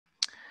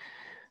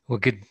Well,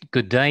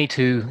 good day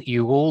to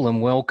you all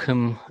and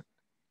welcome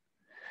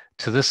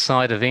to this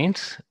side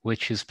event,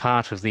 which is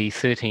part of the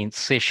 13th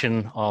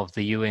session of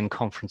the UN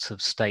Conference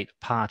of State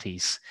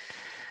Parties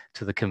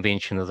to the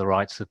Convention of the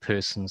Rights of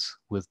Persons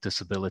with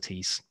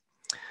Disabilities.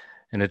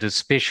 And it is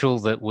special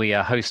that we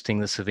are hosting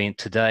this event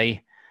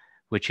today,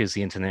 which is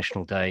the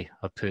International Day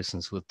of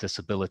Persons with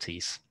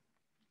Disabilities.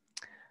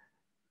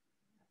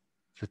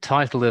 The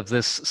title of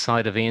this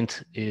side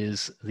event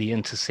is The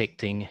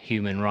Intersecting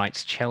Human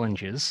Rights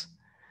Challenges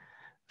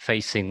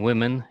Facing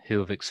Women Who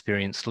Have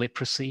Experienced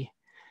Leprosy,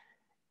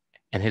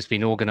 and has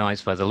been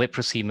organized by the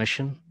Leprosy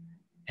Mission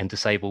and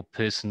Disabled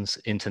Persons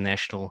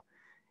International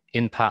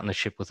in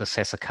partnership with the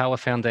Sasakawa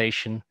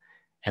Foundation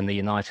and the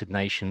United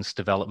Nations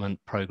Development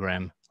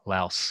Programme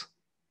Laos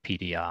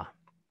PDR.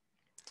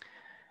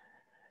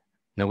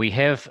 Now, we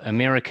have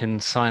American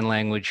Sign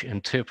Language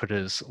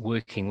interpreters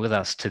working with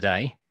us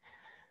today.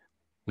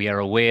 We are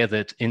aware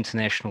that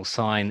International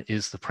Sign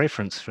is the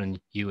preference for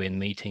UN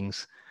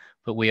meetings,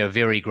 but we are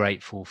very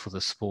grateful for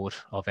the support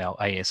of our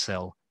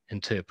ASL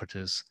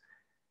interpreters,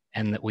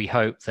 and that we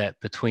hope that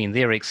between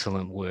their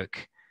excellent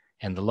work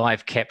and the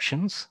live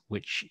captions,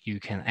 which you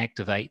can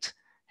activate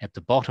at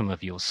the bottom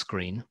of your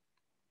screen,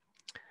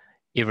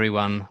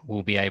 everyone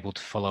will be able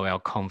to follow our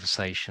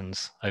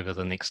conversations over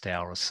the next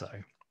hour or so.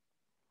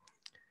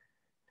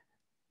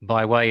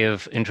 By way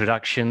of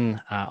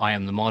introduction, I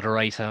am the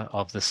moderator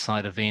of this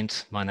side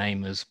event. My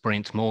name is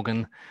Brent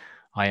Morgan.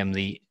 I am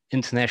the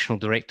International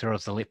Director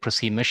of the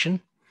Leprosy Mission,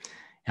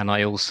 and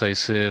I also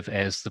serve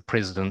as the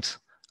President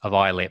of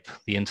ILEP,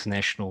 the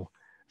International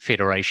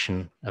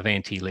Federation of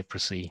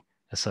Anti-Leprosy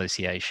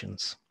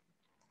Associations.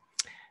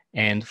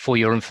 And for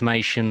your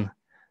information,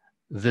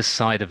 this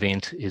side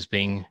event is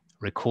being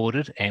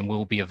recorded and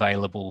will be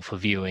available for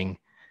viewing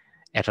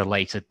at a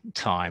later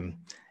time,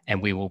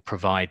 and we will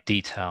provide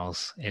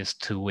details as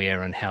to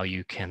where and how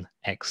you can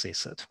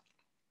access it.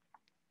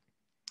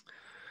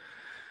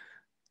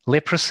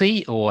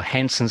 Leprosy, or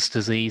Hansen's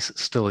disease,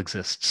 still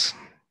exists.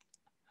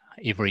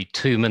 Every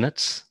 2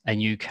 minutes, a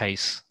new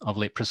case of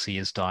leprosy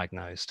is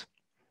diagnosed.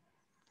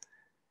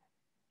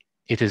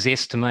 It is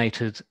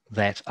estimated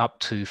that up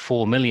to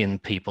 4 million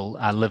people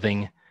are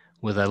living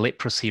with a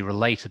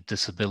leprosy-related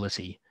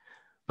disability,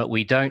 but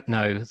we don't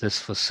know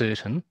this for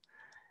certain,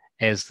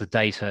 as the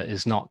data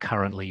is not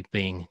currently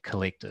being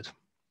collected.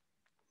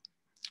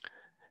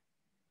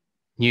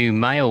 New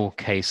male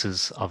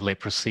cases of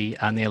leprosy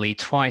are nearly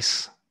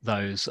twice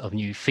those of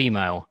new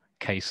female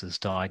cases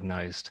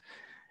diagnosed.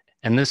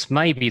 And this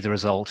may be the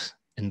result,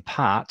 in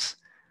part,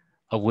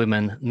 of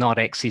women not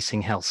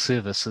accessing health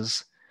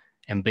services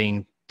and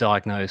being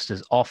diagnosed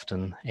as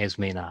often as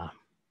men are.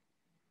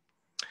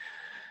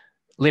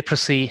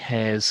 Leprosy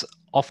has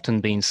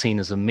often been seen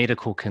as a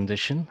medical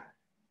condition,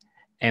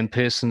 and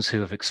persons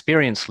who have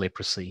experienced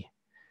leprosy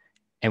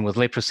and with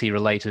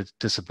leprosy-related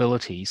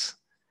disabilities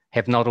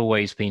have not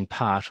always been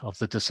part of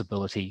the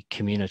disability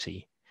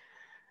community.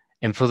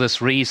 And for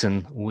this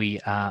reason,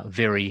 we are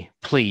very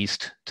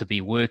pleased to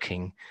be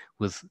working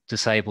with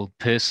Disabled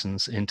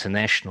Persons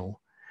International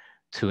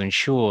to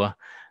ensure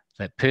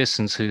that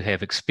persons who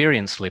have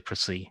experienced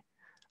leprosy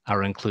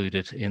are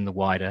included in the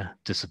wider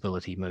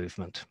disability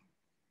movement.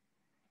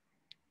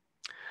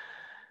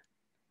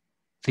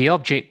 The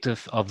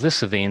objective of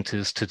this event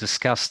is to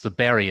discuss the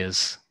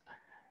barriers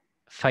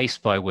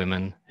faced by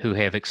women who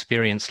have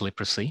experienced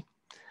leprosy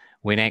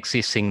when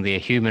accessing their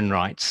human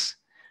rights,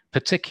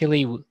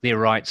 particularly their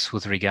rights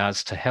with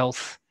regards to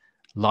health,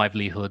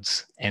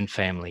 livelihoods, and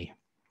family.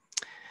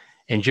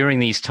 And during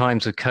these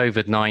times of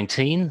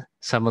COVID-19,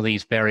 some of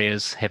these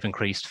barriers have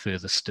increased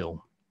further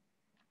still.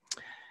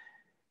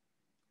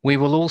 We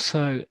will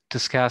also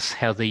discuss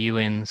how the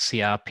UN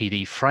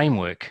CRPD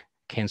framework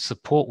can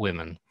support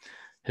women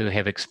who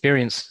have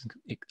experienced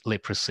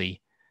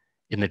leprosy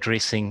in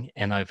addressing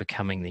and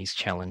overcoming these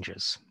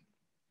challenges.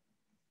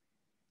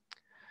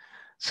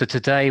 So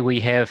today we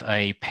have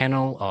a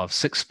panel of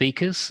 6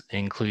 speakers,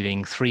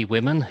 including 3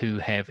 women who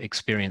have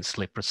experienced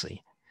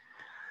leprosy.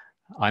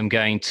 I'm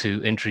going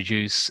to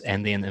introduce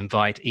and then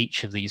invite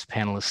each of these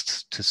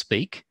panelists to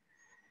speak.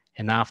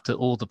 And after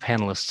all the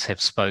panelists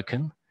have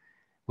spoken,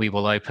 we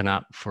will open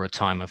up for a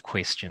time of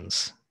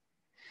questions.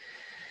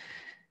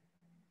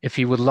 If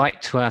you would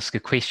like to ask a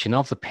question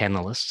of the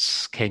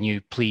panelists, can you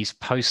please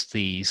post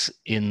these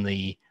in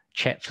the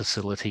chat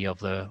facility of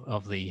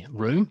the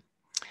room?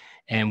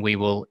 And we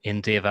will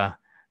endeavour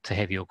to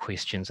have your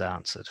questions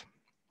answered.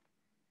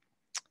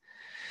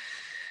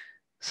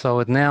 So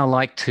I'd now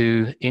like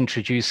to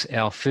introduce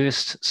our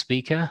first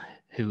speaker,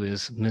 who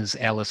is Ms.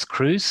 Alice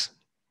Cruz.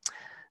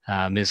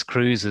 Ms.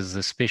 Cruz is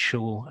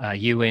the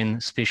UN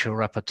Special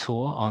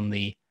Rapporteur on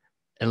the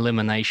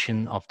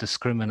elimination of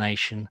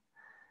discrimination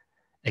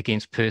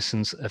against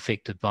persons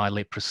affected by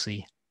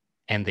leprosy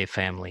and their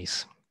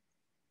families.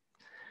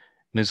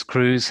 Ms.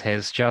 Cruz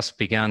has just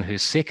begun her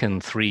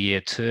second 3-year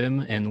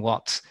term in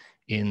what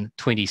in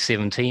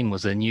 2017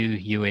 was a new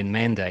UN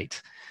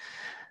mandate.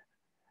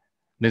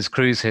 Ms.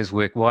 Cruz has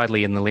worked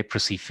widely in the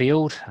leprosy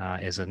field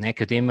as an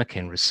academic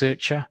and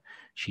researcher,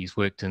 She's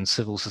worked in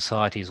civil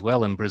society as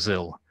well in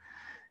Brazil.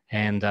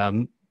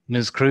 And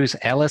Ms. Cruz,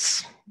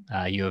 Alice,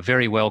 you are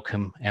very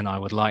welcome, and I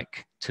would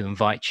like to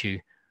invite you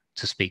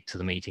to speak to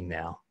the meeting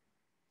now.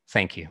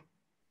 Thank you.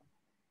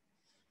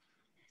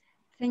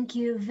 Thank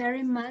you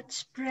very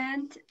much,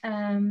 Brent.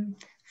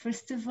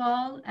 First of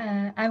all,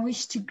 I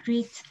wish to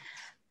greet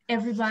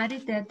everybody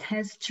that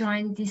has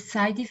joined this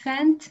side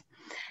event.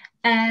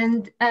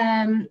 And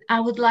I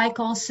would like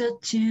also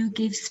to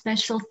give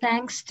special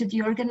thanks to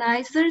the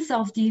organizers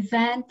of the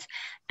event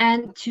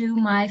and to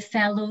my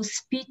fellow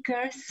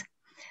speakers.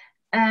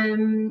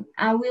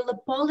 I will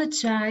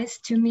apologize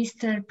to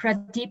Mr.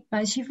 Pradeep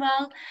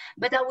Bagival,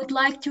 but I would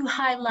like to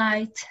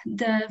highlight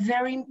the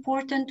very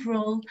important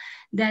role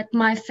that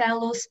my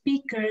fellow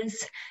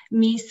speakers,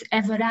 Ms.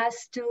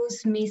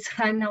 Evarestus, Ms.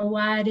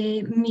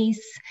 Ranaware,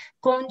 Ms.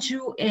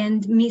 Kunju,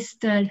 and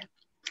Mr.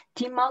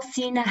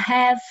 Timalsina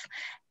have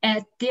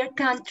at their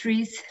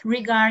countries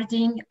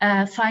regarding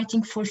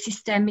fighting for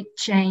systemic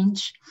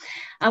change.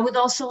 I would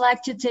also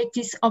like to take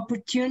this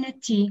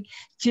opportunity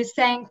to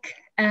thank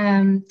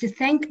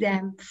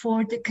them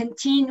for the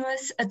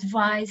continuous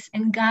advice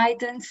and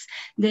guidance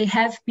they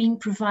have been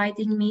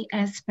providing me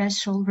as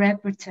Special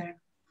Rapporteur.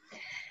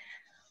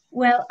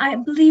 Well, I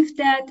believe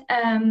that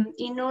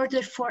in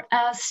order for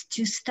us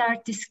to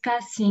start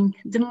discussing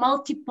the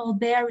multiple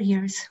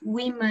barriers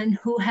women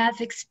who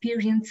have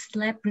experienced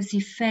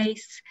leprosy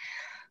face,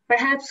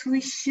 perhaps we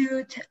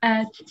should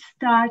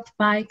start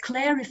by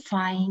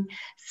clarifying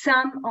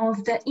some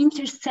of the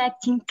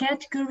intersecting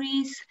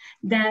categories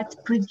that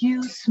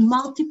produce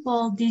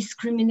multiple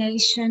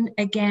discrimination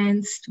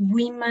against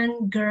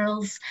women,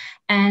 girls,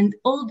 and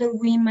older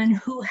women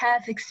who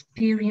have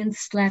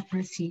experienced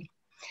leprosy.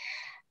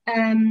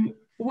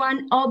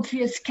 One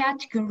obvious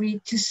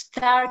category to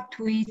start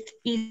with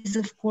is,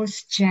 of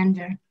course,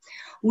 gender.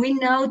 We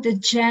know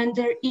that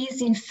gender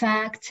is, in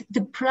fact,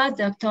 the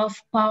product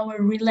of power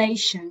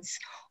relations,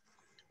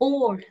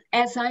 or,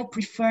 as I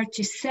prefer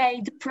to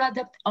say, the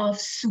product of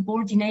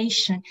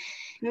subordination,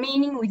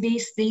 meaning with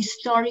this the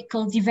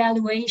historical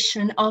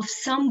devaluation of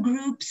some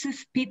groups of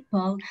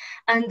people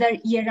under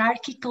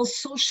hierarchical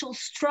social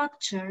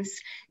structures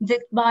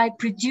that by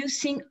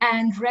producing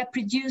and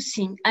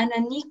reproducing an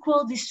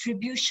unequal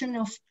distribution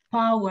of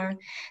power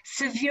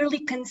severely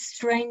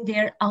constrain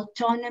their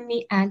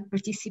autonomy and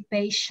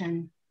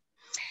participation.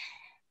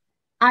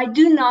 I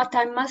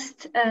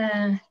must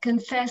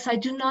confess, I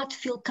do not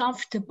feel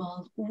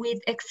comfortable with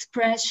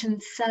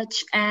expressions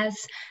such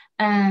as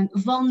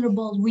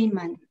vulnerable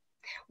women.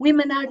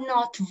 Women are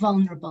not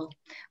vulnerable.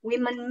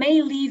 Women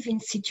may live in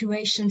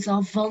situations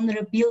of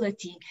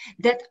vulnerability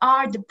that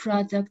are the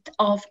product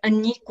of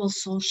unequal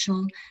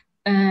social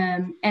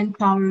and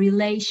power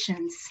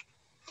relations.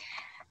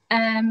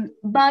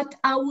 But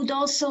I would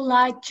also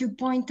like to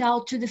point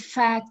out to the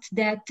fact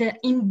that the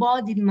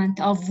embodiment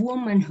of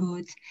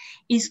womanhood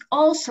is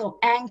also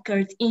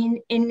anchored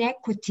in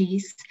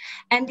inequities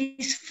and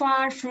is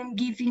far from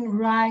giving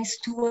rise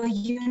to a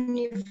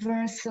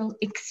universal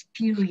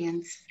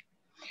experience.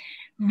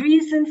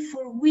 Reason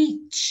for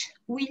which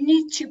we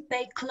need to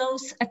pay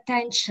close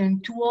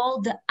attention to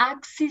all the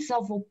axes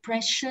of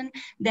oppression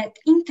that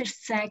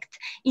intersect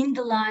in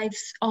the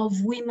lives of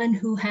women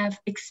who have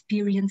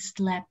experienced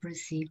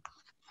leprosy.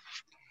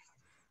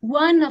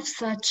 One of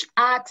such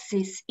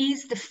axes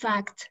is the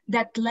fact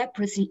that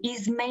leprosy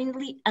is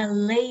mainly a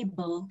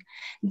label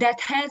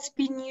that has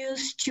been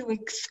used to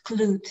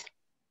exclude.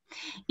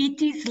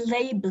 It is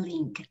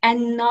labeling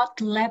and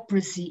not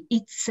leprosy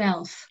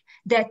itself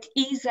that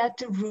is at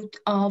the root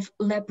of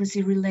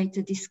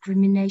leprosy-related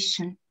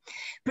discrimination.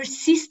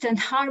 Persistent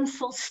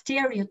harmful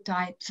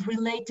stereotypes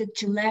related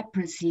to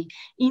leprosy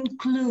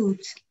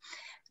include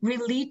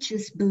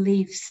religious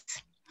beliefs,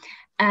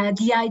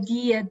 the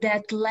idea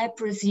that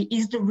leprosy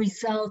is the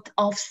result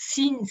of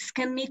sins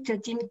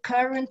committed in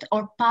current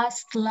or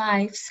past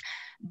lives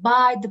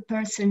by the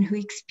person who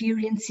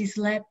experiences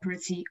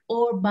leprosy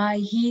or by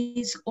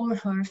his or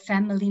her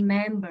family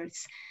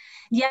members.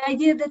 The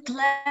idea that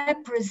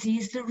leprosy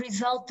is the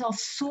result of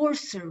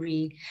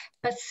sorcery,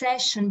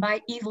 possession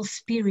by evil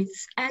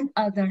spirits, and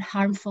other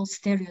harmful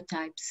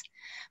stereotypes.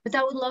 But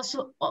I would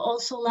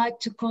also like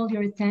to call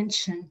your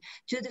attention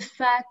to the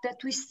fact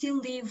that we still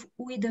live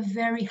with a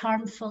very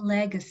harmful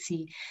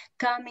legacy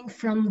coming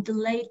from the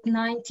late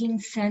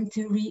 19th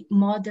century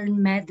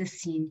modern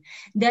medicine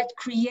that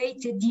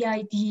created the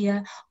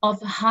idea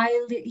of a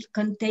highly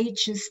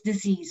contagious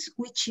disease,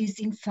 which is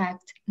in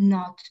fact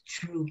not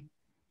true.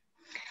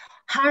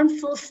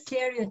 Harmful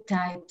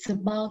stereotypes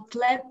about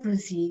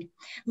leprosy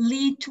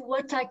lead to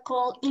what I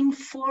call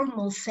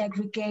informal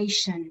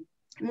segregation,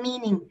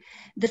 meaning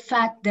the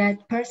fact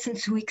that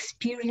persons who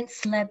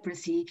experience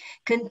leprosy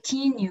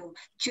continue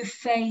to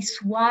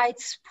face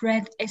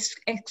widespread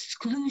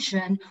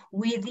exclusion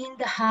within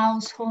the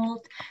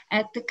household,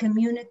 at the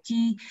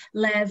community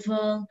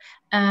level,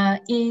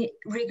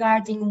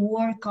 regarding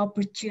work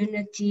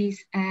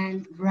opportunities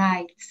and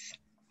rights.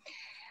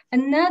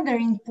 Another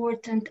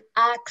important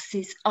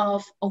axis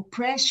of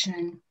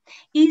oppression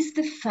is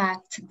the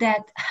fact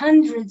that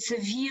hundreds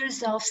of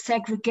years of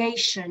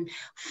segregation,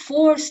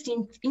 forced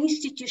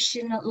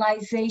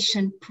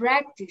institutionalization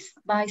practiced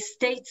by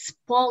states'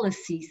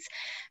 policies,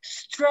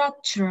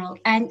 structural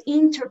and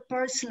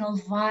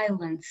interpersonal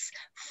violence,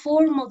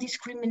 formal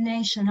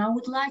discrimination. I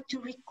would like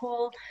to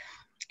recall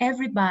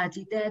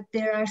everybody that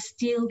there are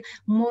still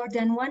more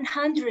than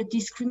 100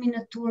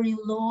 discriminatory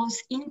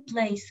laws in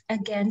place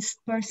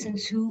against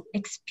persons who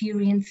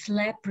experience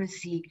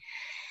leprosy.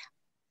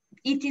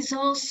 It is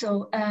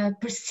also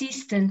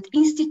persistent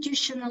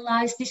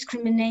institutionalized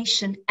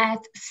discrimination at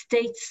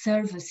state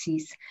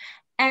services.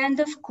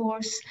 And of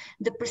course,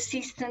 the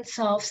persistence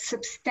of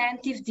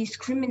substantive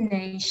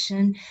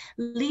discrimination,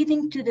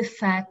 leading to the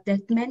fact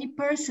that many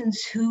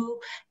persons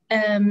who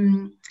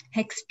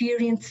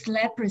experience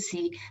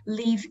leprosy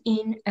live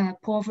in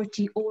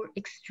poverty or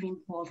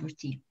extreme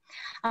poverty.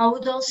 I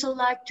would also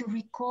like to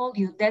recall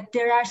you that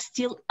there are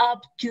still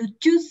up to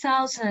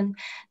 2,000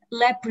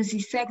 leprosy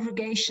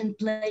segregation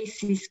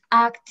places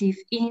active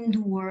in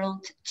the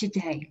world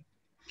today.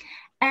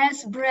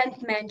 As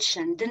Brent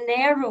mentioned, the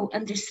narrow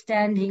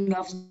understanding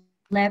of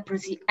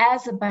leprosy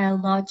as a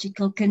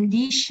biological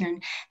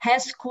condition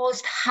has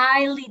caused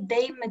highly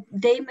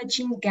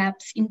damaging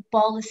gaps in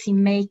policy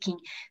making,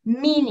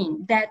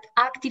 meaning that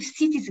active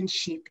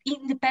citizenship,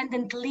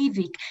 independent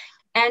living,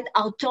 and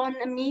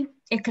autonomy,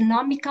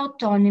 economic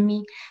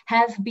autonomy,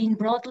 have been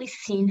broadly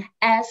seen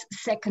as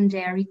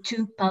secondary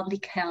to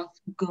public health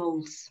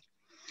goals.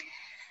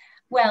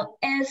 Well,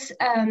 as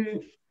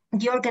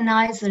the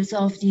organizers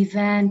of the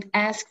event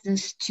asked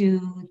us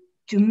to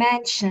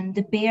mention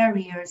the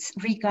barriers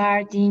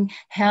regarding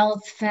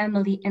health,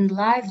 family, and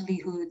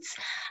livelihoods,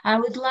 I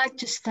would like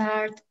to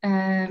start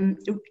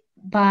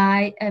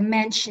by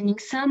mentioning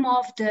some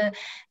of the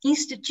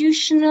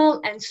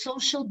institutional and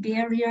social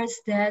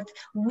barriers that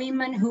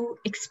women who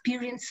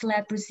experience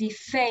leprosy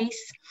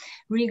face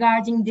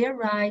regarding their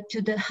right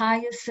to the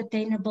highest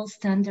attainable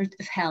standard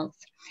of health.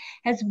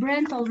 As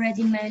Brent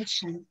already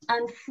mentioned,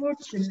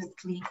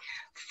 unfortunately,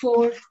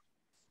 for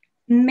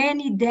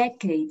many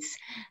decades,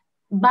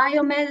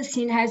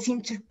 biomedicine has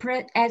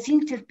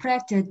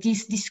interpreted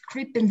this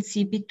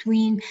discrepancy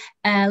between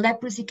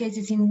leprosy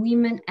cases in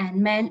women and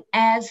men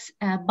as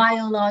a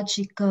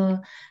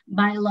biological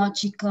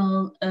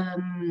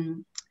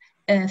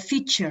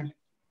feature,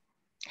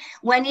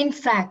 when in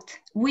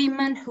fact,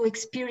 women who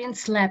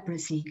experience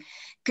leprosy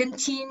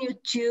continue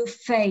to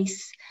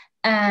face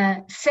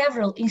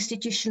several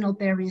institutional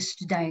barriers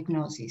to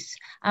diagnosis.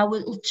 I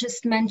will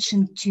just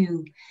mention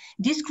two: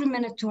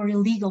 discriminatory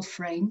legal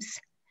frames,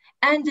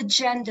 and the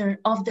gender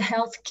of the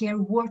healthcare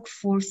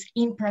workforce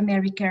in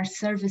primary care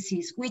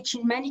services, which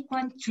in many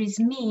countries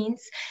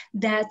means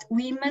that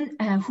women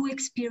who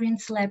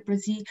experience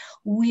leprosy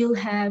will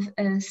have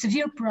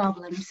severe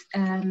problems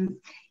in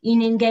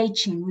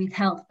engaging with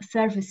health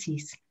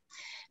services.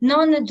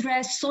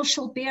 Non-addressed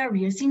social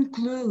barriers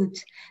include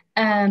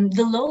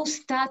the low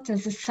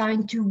status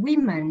assigned to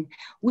women,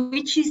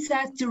 which is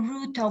at the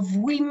root of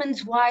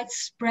women's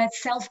widespread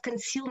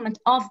self-concealment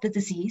of the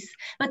disease,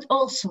 but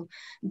also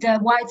the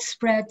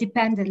widespread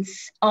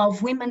dependence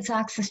of women's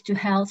access to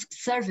health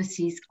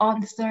services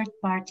on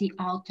third-party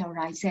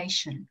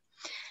authorization.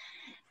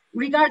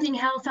 Regarding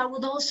health, I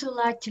would also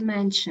like to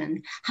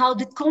mention how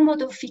the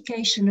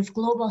commodification of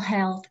global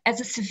health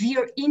has a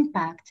severe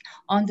impact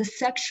on the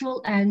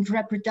sexual and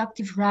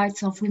reproductive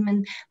rights of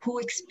women who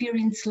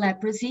experience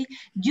leprosy,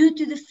 due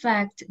to the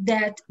fact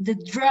that the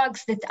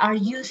drugs that are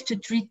used to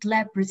treat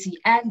leprosy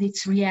and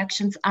its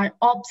reactions are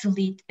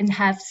obsolete and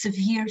have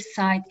severe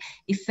side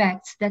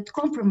effects that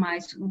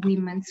compromise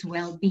women's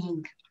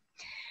well-being.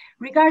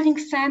 Regarding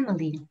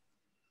family,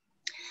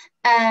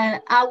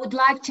 I would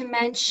like to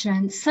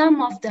mention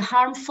some of the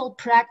harmful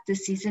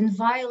practices and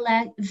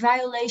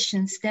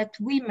violations that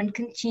women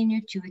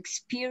continue to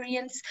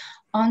experience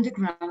on the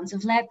grounds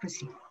of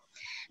leprosy.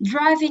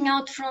 Driving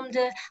out from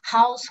the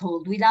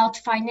household without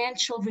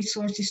financial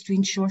resources to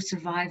ensure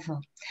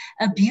survival.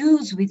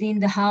 Abuse within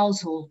the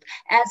household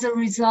as a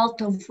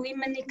result of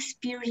women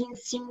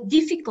experiencing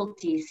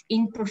difficulties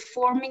in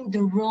performing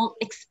the role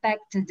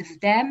expected of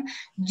them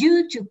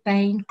due to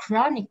pain,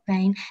 chronic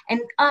pain,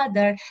 and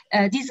other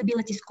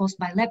disabilities caused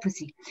by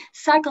leprosy.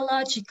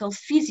 Psychological,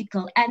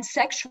 physical, and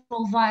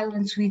sexual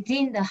violence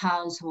within the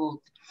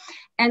household.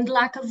 And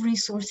lack of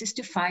resources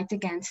to fight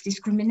against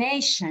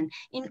discrimination,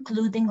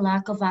 including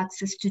lack of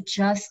access to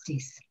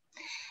justice.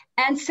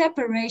 And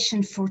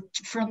separation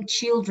from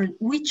children,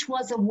 which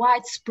was a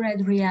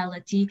widespread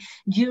reality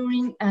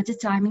during the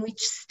time in which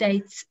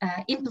states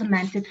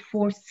implemented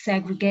forced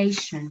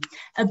segregation,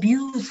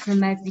 abuse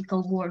from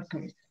medical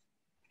workers.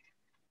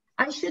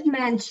 I should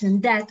mention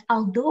that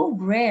although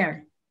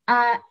rare,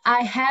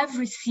 I have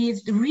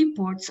received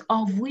reports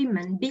of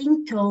women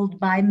being told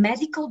by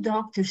medical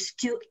doctors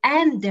to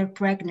end their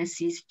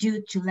pregnancies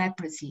due to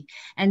leprosy.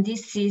 And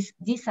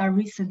these are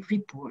recent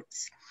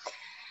reports.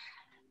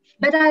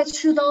 But I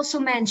should also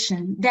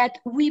mention that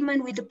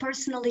women with a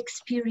personal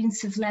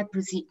experience of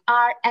leprosy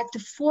are at the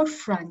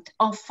forefront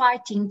of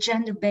fighting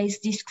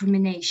gender-based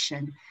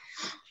discrimination.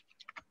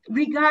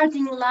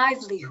 Regarding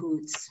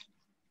livelihoods,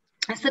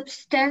 a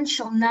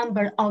substantial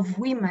number of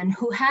women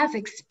who have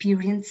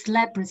experienced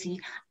leprosy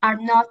are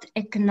not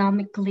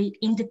economically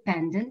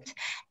independent,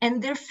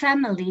 and their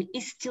family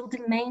is still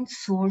the main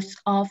source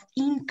of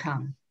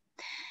income.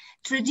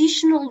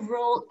 Traditional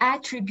roles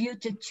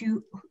attributed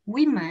to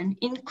women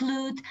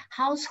include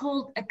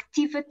household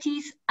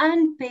activities,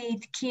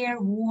 unpaid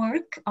care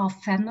work of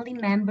family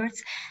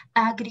members,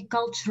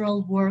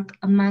 agricultural work,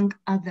 among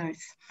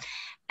others.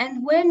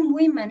 And when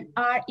women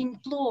are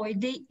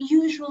employed, they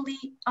usually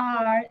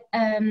are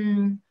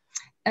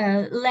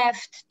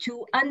left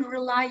to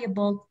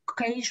unreliable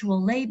casual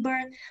labor,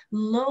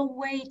 low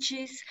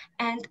wages,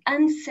 and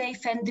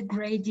unsafe and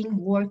degrading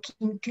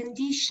working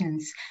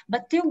conditions.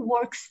 But their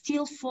work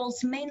still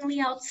falls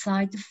mainly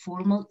outside the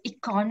formal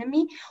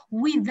economy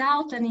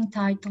without an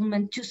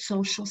entitlement to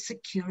social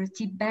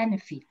security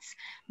benefits.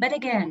 But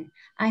again,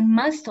 I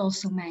must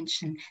also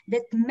mention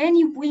that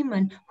many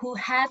women who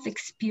have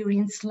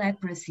experienced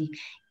leprosy,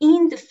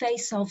 in the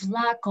face of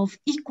lack of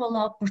equal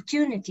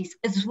opportunities,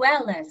 as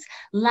well as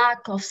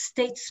lack of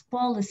states'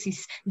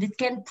 policies that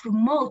can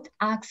promote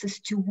access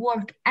to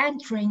work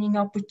and training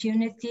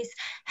opportunities,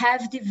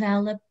 have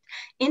developed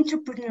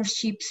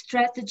entrepreneurship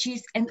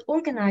strategies and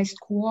organized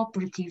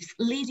cooperatives,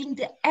 leading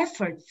the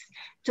efforts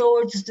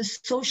towards the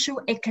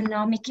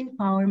socio-economic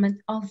empowerment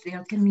of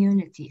their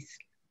communities.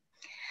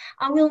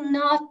 I will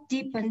not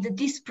deepen the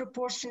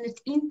disproportionate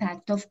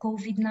impact of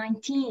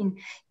COVID-19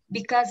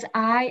 because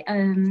I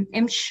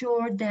am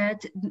sure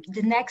that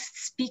the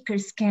next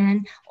speakers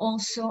can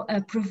also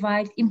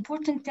provide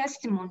important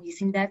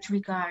testimonies in that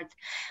regard.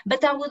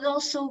 But I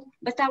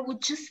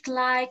would just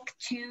like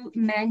to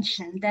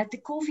mention that the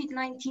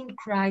COVID-19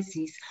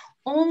 crisis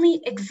only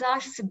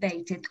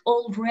exacerbated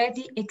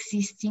already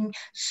existing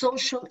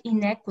social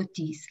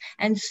inequities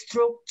and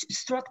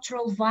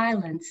structural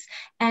violence,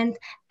 and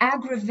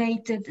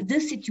aggravated the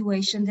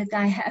situation that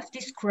I have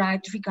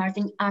described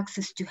regarding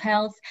access to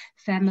health,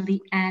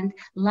 family, and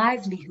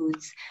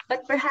livelihoods.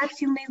 But perhaps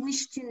you may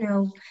wish to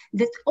know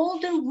that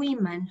older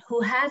women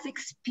who have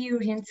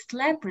experienced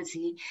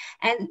leprosy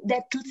and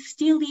that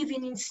still live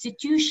in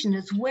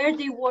institutions where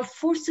they were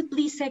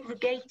forcibly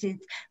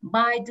segregated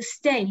by the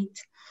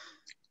state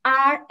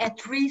are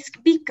at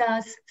risk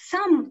because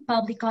some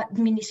public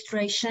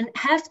administration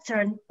have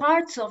turned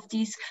parts of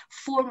these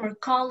former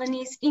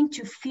colonies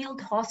into field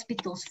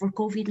hospitals for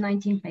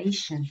COVID-19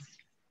 patients.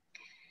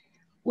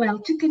 Well,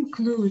 to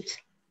conclude,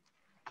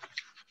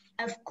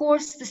 of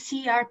course, the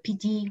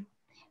CRPD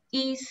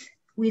is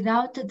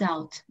without a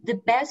doubt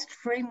the best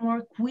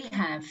framework we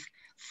have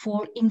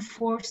for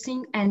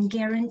enforcing and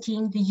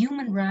guaranteeing the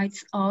human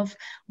rights of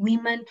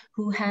women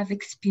who have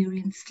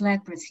experienced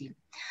leprosy.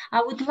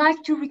 I would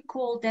like to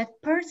recall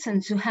that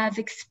persons who have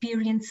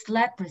experienced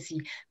leprosy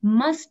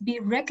must be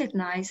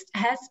recognized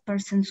as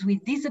persons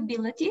with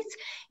disabilities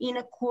in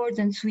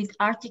accordance with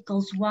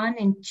Articles 1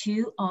 and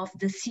 2 of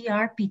the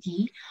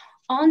CRPD,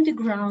 on the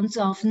grounds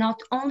of not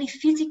only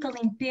physical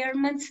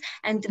impairments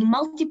and the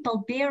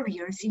multiple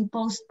barriers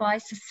imposed by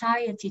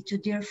society to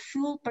their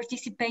full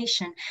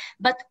participation,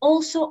 but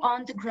also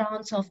on the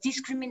grounds of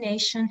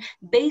discrimination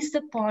based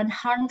upon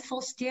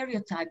harmful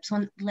stereotypes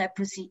on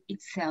leprosy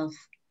itself.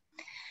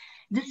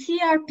 The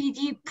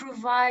CRPD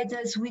provides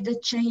us with a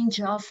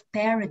change of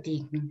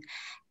paradigm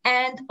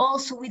and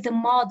also with the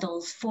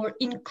models for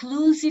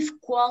inclusive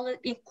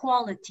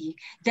equality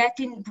that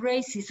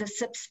embraces a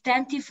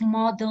substantive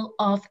model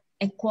of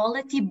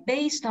equality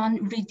based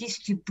on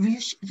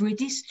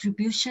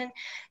redistribution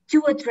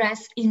to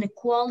address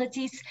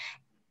inequalities,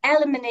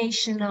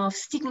 elimination of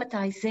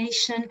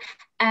stigmatization,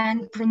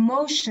 and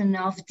promotion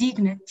of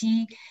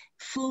dignity,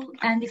 full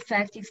and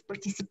effective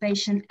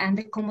participation and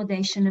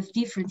accommodation of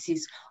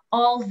differences,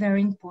 all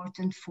very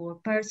important for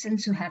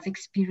persons who have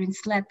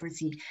experienced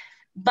leprosy.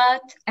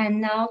 But,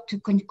 and now to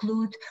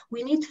conclude,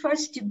 we need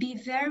first to be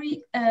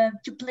to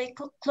pay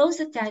close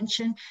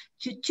attention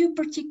to two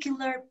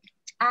particular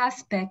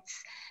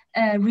aspects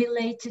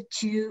related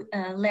to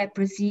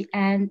leprosy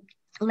and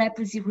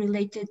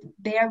leprosy-related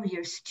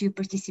barriers to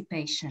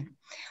participation.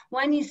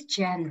 One is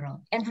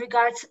general and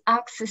regards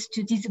access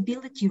to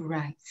disability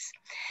rights.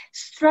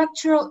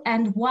 Structural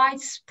and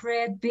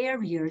widespread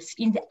barriers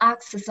in the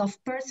access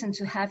of persons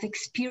who have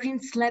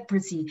experienced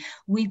leprosy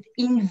with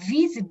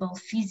invisible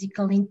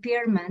physical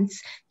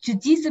impairments to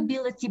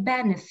disability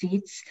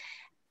benefits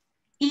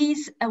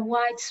is a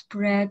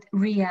widespread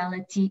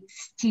reality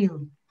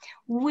still,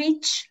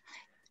 which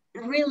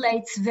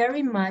relates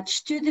very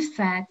much to the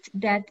fact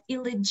that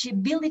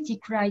eligibility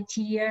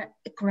criteria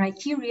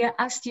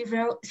are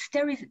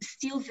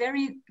still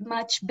very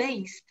much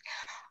based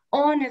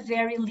on a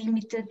very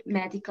limited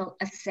medical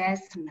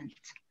assessment.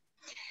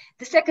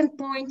 The second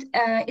point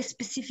is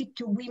specific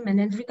to women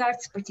and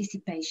regards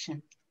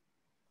participation.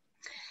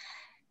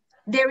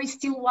 there is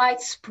still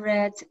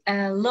widespread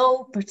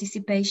low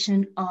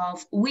participation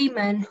of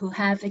women who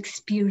have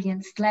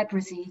experienced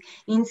leprosy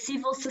in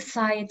civil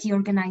society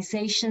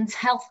organizations,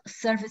 health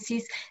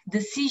services,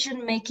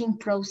 decision-making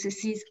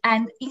processes,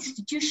 and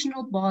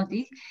institutional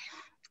bodies,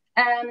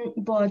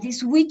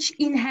 which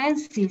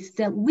enhances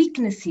the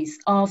weaknesses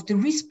of the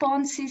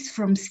responses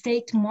from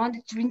state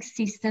monitoring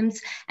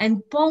systems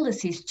and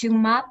policies to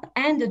map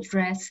and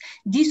address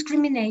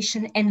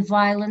discrimination and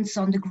violence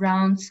on the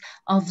grounds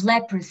of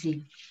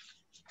leprosy.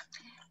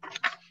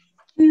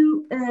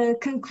 To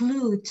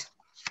conclude,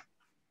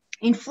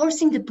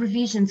 enforcing the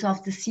provisions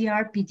of the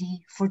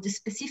CRPD for the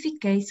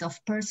specific case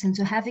of persons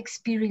who have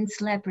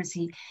experienced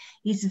leprosy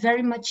is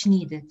very much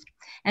needed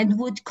and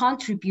would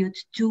contribute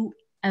to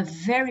a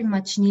very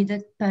much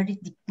needed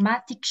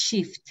paradigmatic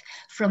shift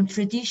from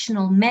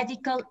traditional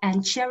medical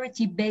and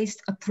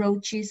charity-based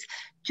approaches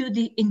to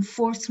the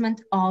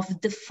enforcement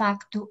of de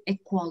facto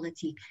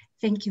equality.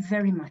 Thank you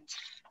very much.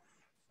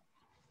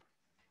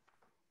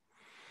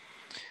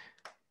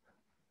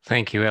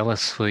 Thank you,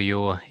 Alice, for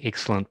your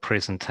excellent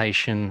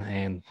presentation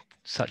and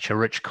such a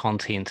rich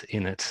content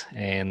in it.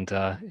 And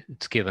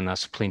it's given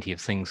us plenty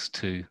of things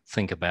to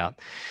think about.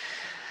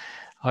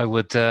 I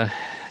would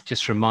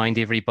just remind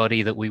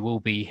everybody that we will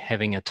be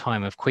having a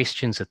time of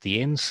questions at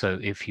the end. So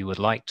if you would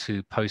like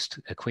to post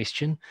a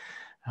question,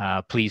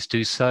 please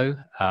do so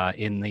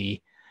in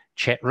the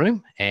chat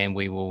room, and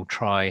we will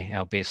try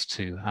our best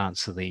to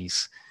answer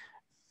these,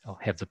 or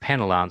have the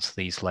panel answer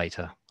these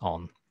later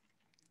on.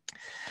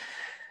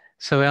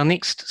 So our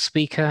next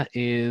speaker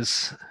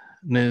is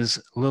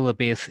Ms.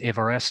 Lilibeth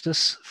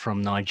Evarestus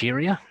from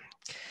Nigeria.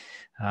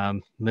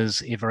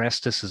 Ms.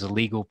 Evarestus is a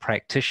legal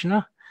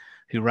practitioner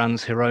who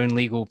runs her own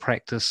legal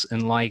practice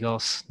in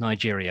Lagos,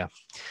 Nigeria.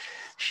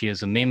 She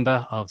is a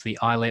member of the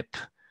ILEP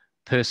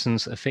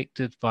Persons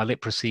Affected by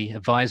Leprosy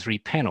Advisory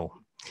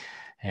Panel.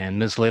 And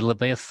Ms.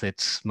 Lilibeth,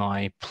 it's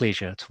my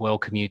pleasure to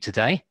welcome you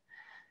today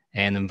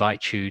and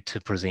invite you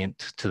to present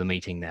to the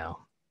meeting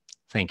now.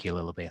 Thank you,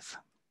 Lilibeth.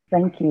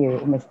 Thank you,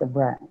 Mr.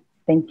 Brand.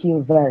 Thank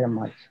you very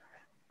much.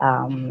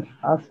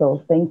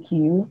 Also, thank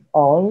you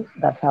all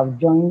that have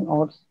joined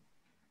us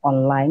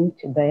online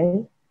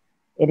today.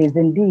 It is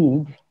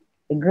indeed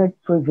a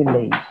great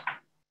privilege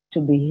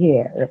to be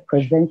here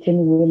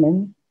representing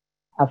women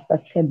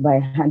affected by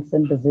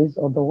Hansen disease,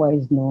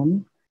 otherwise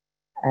known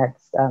as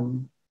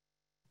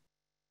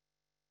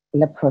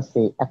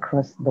leprosy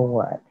across the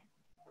world.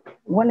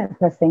 When a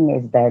person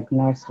is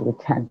diagnosed with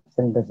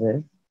Hansen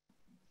disease,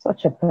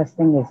 such a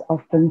person is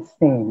often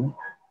seen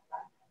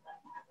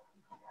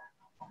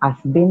as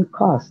being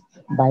caused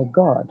by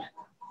God,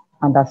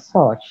 and as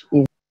such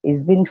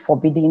is being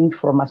forbidden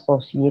from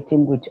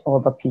associating with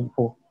other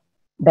people.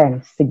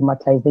 Then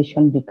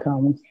stigmatization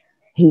becomes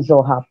his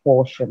or her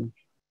portion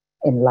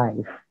in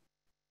life.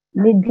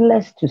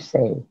 Needless to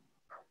say,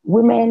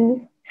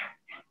 women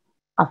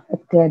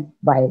affected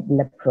by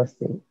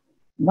leprosy,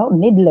 not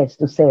needless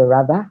to say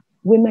rather,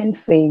 women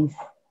face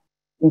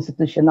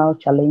institutional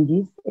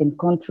challenges in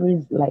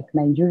countries like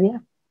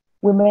Nigeria.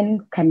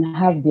 Women can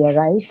have their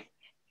right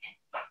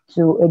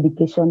to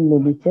education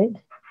limited.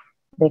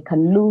 They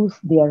can lose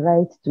their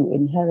right to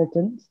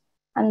inheritance,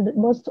 and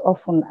most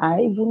often are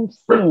even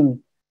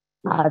seen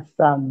as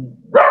a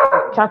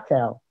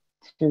chattel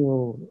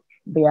to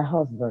their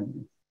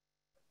husbands.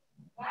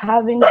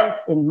 Having this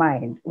in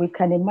mind, we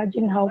can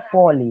imagine how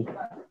poorly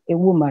a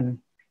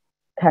woman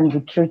can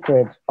be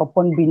treated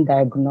upon being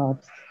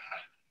diagnosed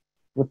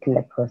with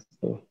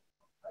leprosy.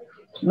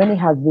 Many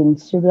have been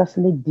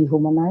seriously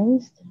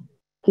dehumanized,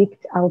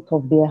 kicked out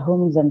of their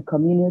homes and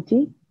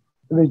community,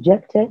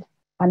 rejected,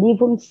 and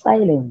even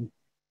silenced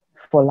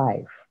for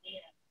life.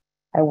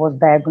 I was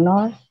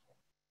diagnosed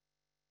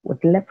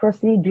with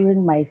leprosy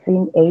during my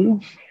teen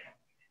age.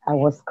 I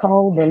was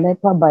called a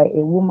leper by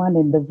a woman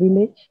in the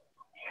village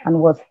and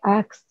was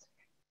asked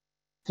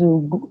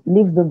to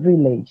leave the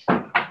village.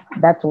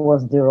 That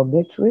was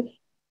derogatory,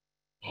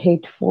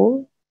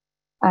 hateful,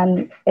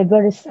 and a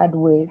very sad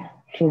way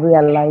to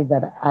realize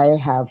that I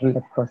have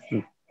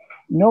leprosy.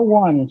 No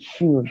one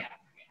should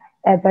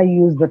ever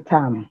use the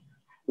term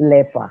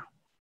leper.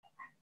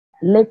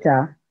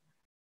 Later,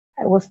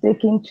 I was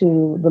taken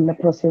to the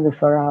leprosy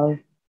referral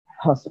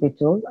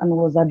hospital and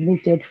was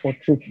admitted for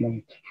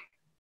treatment.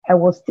 I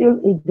was still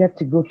eager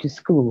to go to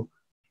school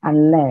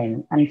and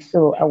learn, and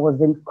so I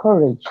was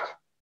encouraged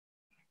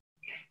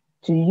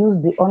to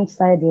use the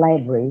on-site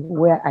library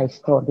where I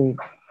studied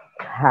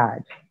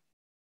hard.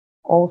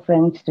 All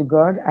thanks to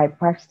God, I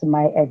passed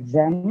my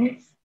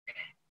exams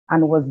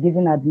and was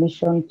given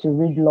admission to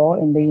read law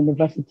in the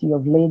University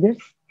of Lagos,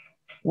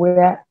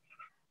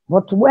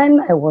 but when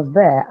I was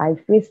there, I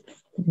faced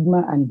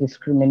stigma and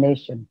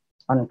discrimination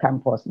on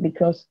campus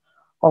because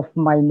of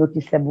my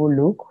noticeable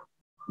look,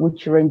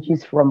 which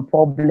ranges from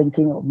poor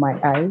blinking of my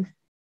eyes,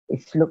 a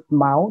sloped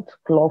mouth,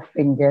 claw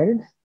fingers,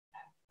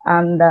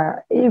 and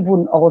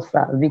even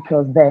ulcer,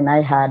 because then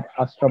I had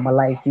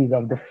osteomyelitis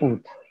of the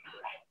foot.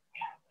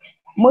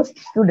 Most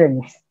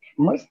students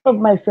Most of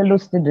my fellow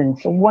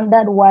students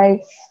wondered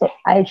why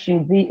I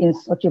should be in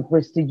such a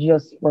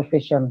prestigious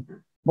profession,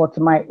 but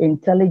my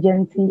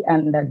intelligence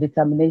and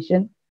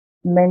determination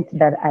meant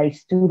that I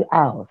stood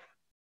out.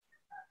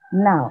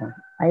 Now,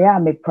 I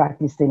am a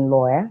practicing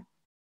lawyer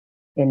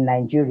in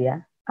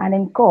Nigeria, and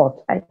in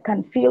court, I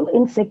can feel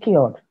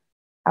insecure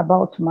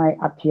about my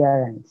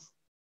appearance.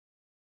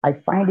 I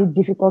find it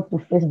difficult to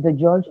face the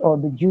judge or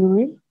the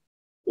jury,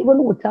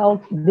 even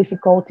without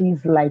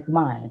difficulties like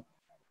mine.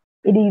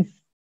 It is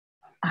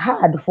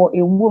hard for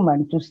a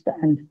woman to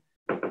stand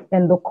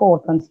in the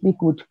court and speak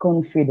with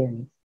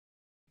confidence.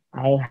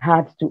 I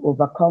had to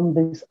overcome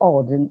these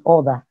odds in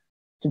order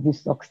to be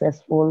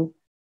successful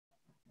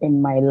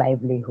in my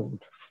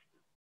livelihood.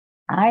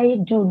 I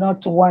do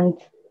not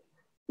want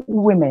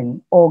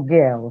women or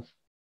girls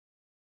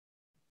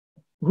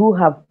who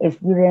have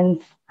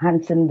experienced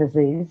Hansen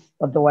disease,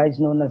 otherwise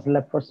known as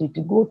leprosy,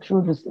 to go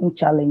through the same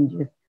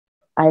challenges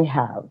I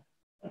have.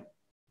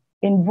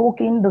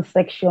 Invoking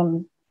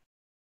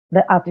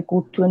the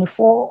Article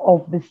 24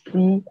 of the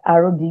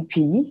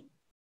CRDP,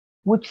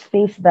 which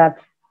states that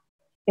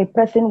a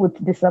person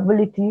with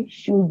disability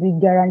should be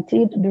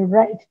guaranteed the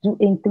right to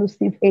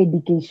inclusive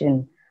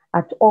education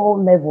at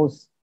all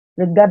levels,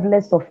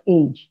 regardless of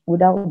age,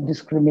 without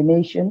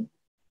discrimination,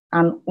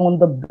 and on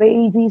the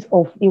basis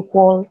of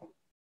equal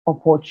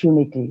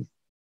opportunities.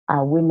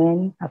 Are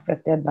women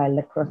affected by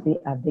leprosy?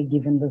 Are they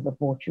given this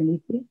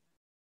opportunity?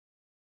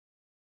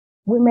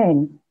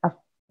 Women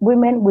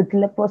with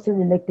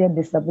leprosy-related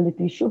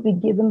disability should be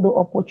given the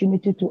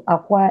opportunity to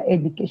acquire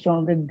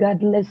education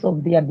regardless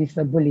of their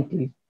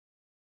disabilities.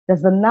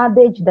 There's an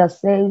adage that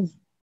says,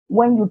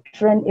 when you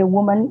train a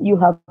woman, you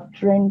have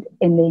trained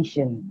a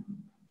nation.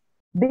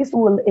 This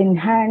will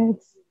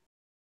enhance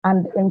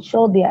and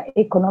ensure their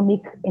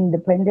economic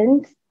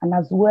independence, and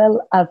as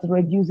well as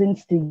reducing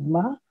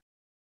stigma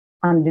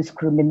and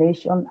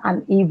discrimination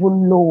and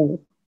even low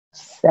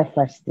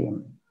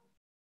self-esteem.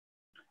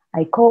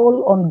 I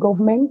call on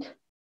government,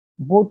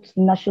 both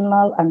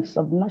national and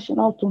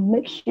subnational, to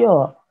make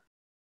sure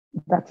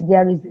that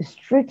there is a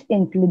strict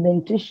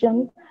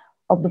implementation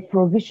of the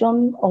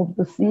provision of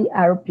the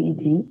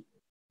CRPD.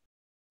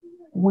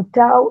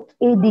 Without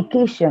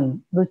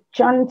education, the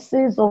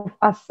chances of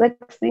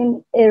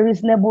accessing a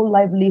reasonable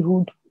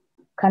livelihood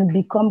can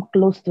become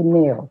close to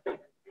nil.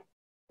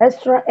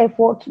 Extra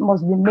effort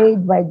must be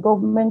made by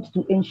government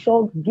to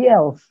ensure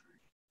girls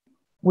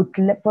with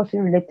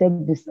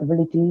leprosy-related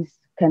disabilities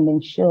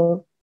can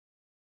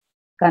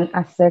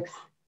access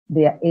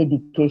their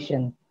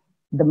education.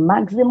 The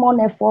maximum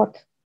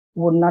effort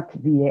will not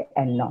be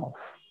enough.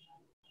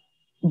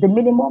 The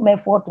minimum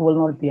effort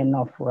will not be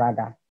enough,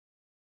 rather.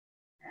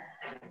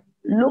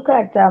 Look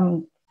at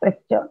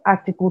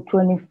Article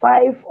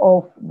 25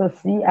 of the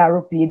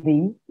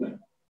CRPD.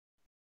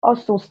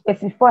 Also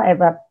specify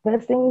that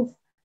persons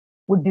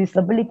with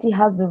disability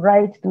have the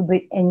right to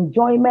the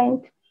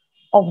enjoyment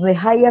of the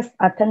highest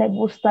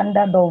attainable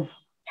standard of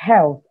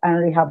health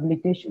and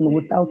rehabilitation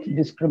without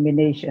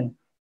discrimination.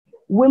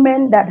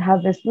 Women that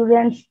have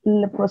experienced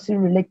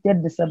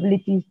leprosy-related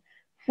disabilities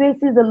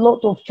faces a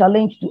lot of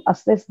challenge to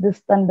assess this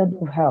standard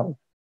of health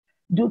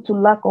due to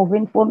lack of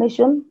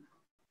information,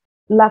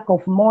 lack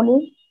of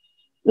money,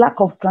 lack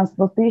of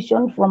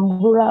transportation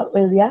from rural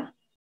area.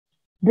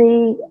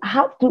 They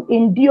have to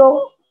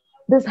endure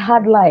these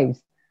hard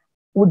lives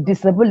with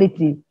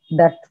disability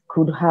that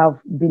could have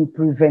been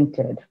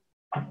prevented.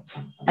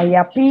 I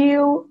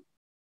appeal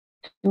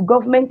to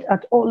government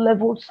at all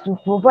levels to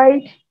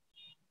provide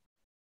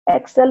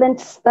excellent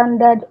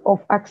standard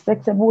of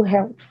accessible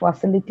health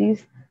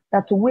facilities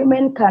that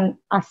women can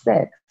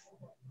access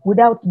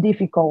without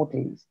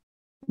difficulties.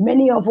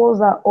 Many of us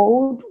are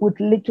old with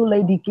little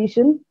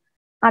education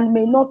and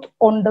may not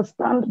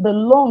understand the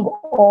long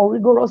or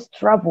rigorous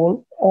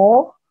travel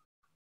or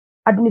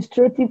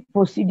administrative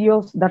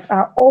procedures that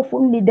are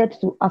often needed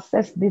to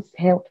access this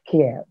health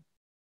care.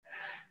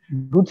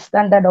 Good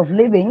standard of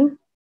living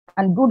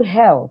and good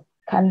health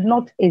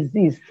cannot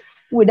exist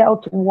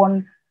without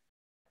one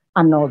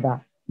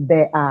another.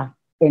 They are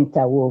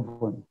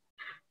interwoven.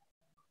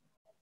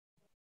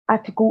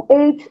 Article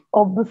 8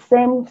 of the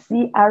same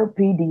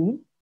CRPD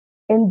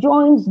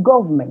enjoins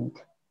government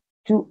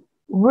to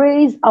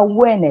raise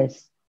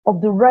awareness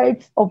of the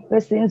rights of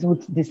persons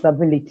with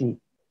disability.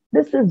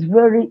 This is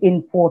very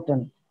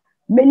important.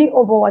 Many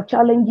of our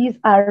challenges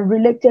are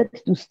related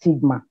to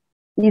stigma.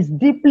 It's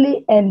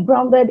deeply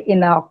engrounded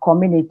in our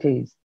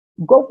communities.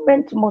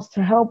 Government must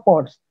help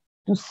us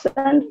to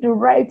send the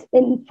right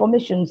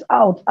information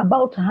out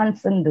about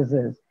Hansen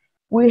disease.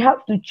 We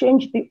have to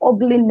change the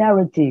ugly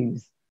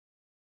narratives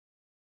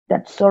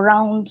that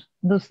surround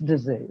this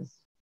disease,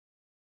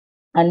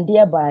 and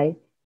thereby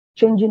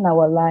changing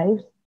our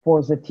lives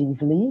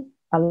positively,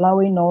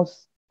 allowing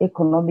us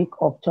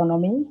economic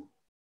autonomy,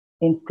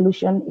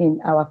 inclusion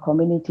in our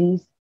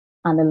communities,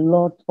 and a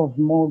lot of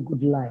more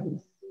good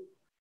lives.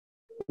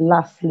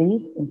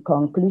 Lastly, in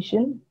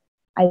conclusion,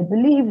 I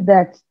believe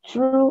that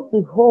through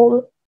the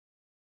whole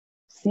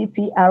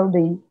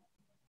CPRD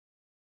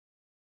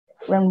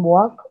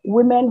framework,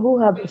 women who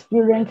have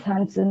experienced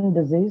Hansen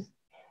disease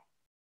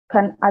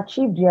can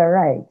achieve their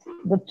rights.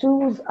 The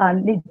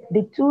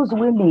tools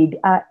we need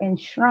are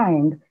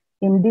enshrined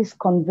in these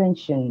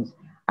conventions.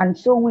 And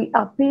so we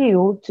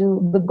appeal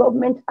to the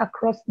government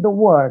across the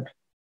world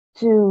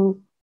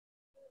to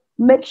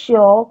make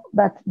sure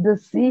that the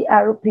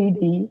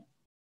CRPD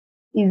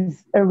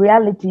is a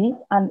reality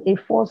and a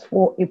force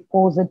for a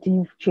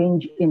positive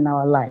change in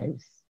our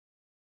lives.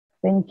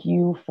 Thank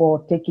you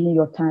for taking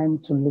your time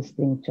to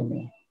listen to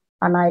me.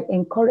 And I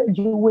encourage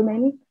you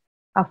women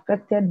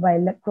affected by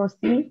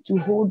leprosy to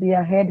hold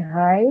their head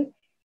high.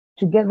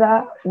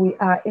 Together we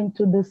are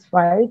into this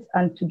fight,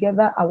 and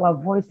together our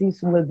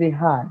voices will be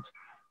heard.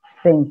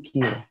 Thank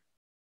you.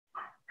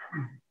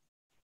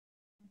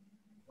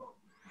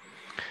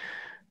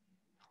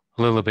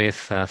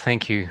 Lilibeth,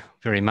 thank you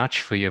very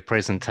much for your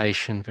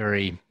presentation.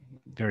 Very,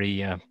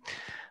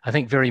 I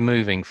think very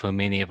moving for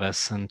many of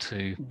us, and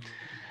to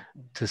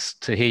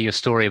hear your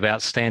story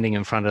about standing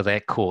in front of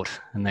that court,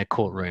 in that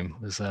courtroom,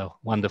 was a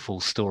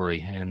wonderful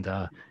story, and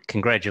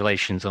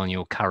congratulations on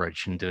your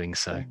courage in doing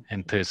so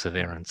and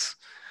perseverance.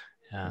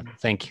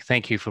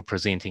 Thank you for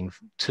presenting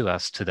to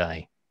us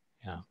today.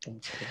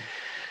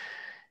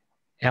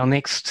 Our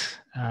next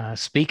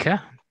speaker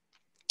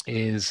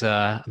is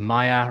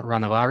Maya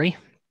Ranaware.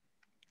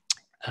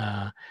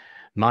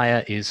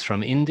 Maya is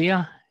from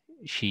India.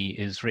 She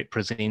is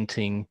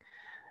representing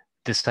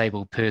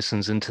Disabled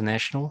Persons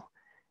International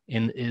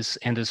and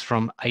is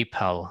from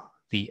APAL,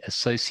 the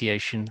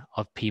Association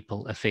of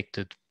People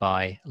Affected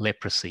by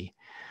Leprosy.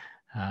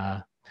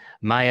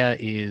 Maya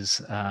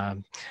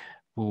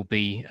will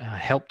be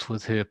helped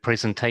with her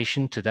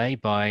presentation today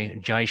by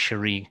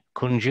Jayashree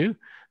Kunju,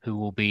 who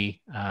will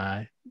be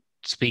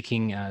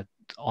speaking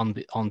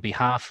on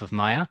behalf of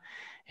Maya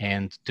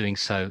and doing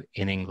so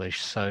in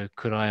English. So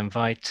could I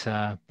invite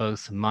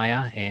both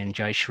Maya and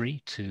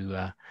Jayashree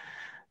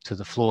to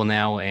the floor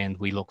now, and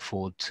we look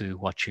forward to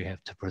what you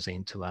have to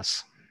present to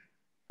us.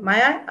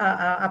 Maya,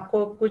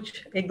 आपको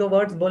कुछ एक दो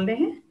words बोलने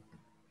हैं?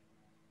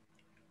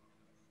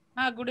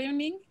 हाँ, good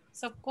evening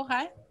सबको,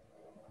 hi.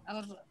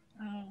 और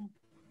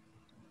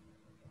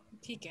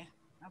ठीक है.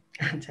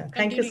 अच्छा,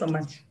 thank you so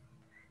much.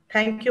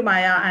 Thank you,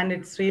 Maya, and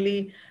it's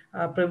really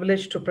a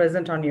privilege to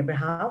present on your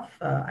behalf.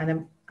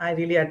 And I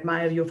really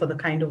admire you for the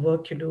kind of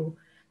work you do.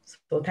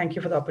 So thank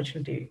you for the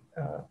opportunity,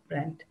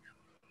 Brent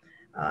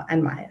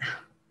and Maya.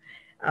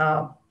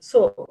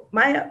 So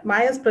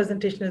Maya's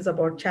presentation is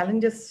about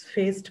challenges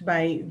faced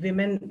by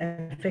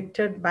women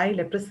affected by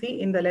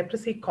leprosy in the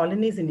leprosy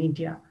colonies in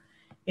India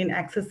in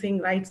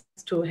accessing rights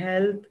to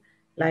health,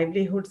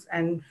 livelihoods,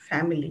 and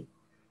family,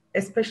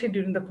 especially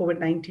during the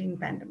COVID-19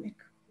 pandemic.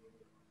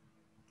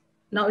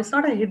 Now, it's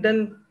not a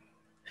hidden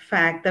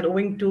fact that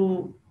owing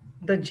to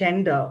the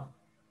gender,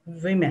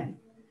 women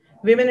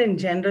in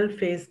general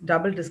face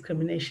double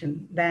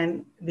discrimination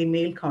than the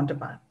male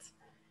counterparts.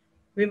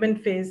 Women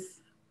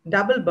face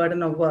double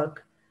burden of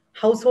work,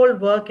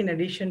 household work in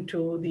addition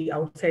to the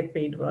outside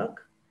paid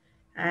work,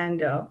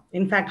 and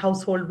in fact,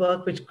 household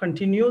work which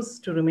continues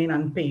to remain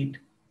unpaid,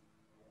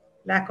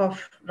 lack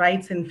of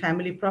rights in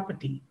family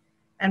property,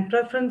 and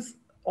preference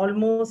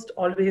almost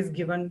always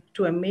given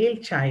to a male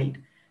child,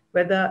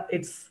 whether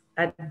it's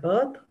at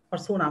birth or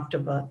soon after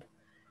birth.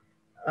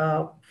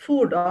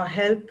 Food or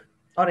health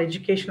or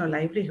education or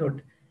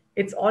livelihood,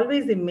 it's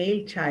always a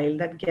male child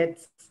that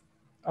gets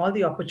all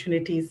the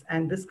opportunities,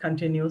 and this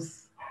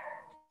continues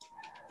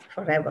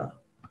forever.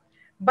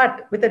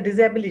 But with a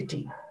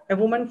disability, a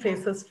woman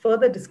faces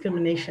further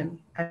discrimination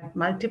at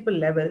multiple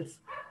levels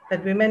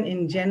that women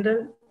in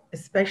general,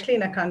 especially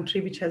in a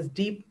country which has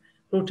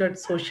deep-rooted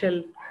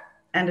social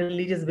and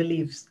religious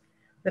beliefs,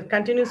 that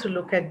continues to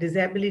look at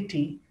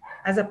disability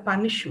as a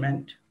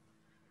punishment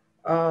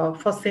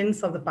for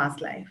sins of the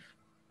past life.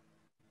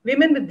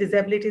 Women with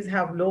disabilities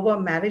have lower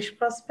marriage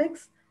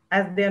prospects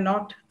as they are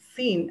not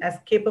seen as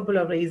capable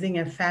of raising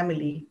a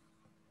family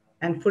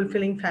and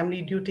fulfilling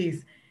family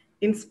duties,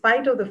 in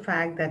spite of the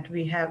fact that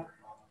we have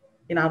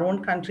in our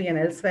own country and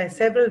elsewhere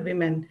several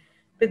women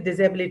with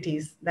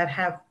disabilities that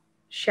have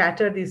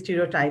shattered these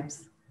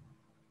stereotypes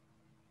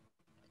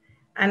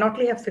and not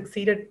only have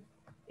succeeded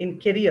in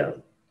career,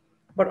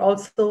 but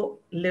also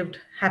lived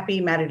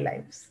happy married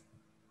lives.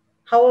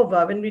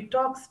 However, when we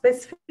talk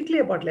specifically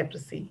about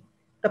leprosy,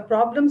 the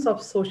problems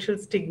of social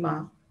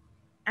stigma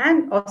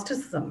and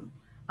ostracism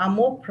are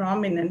more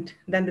prominent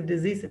than the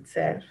disease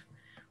itself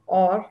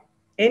or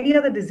any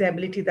other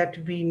disability that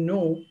we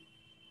know,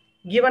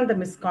 given the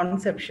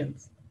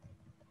misconceptions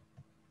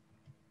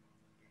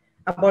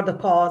about the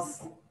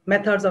cause,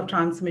 methods of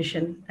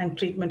transmission, and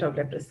treatment of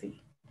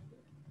leprosy.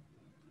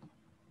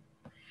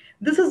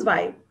 This is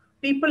why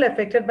people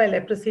affected by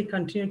leprosy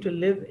continue to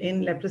live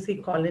in leprosy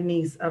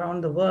colonies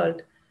around the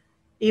world,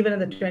 even in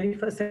the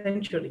 21st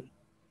century.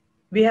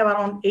 We have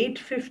around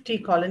 850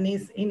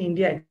 colonies in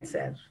India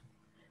itself,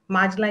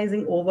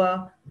 marginalizing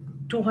over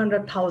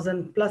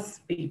 200,000 plus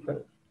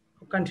people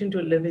who continue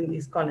to live in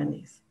these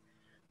colonies.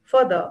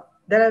 Further,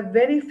 there are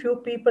very few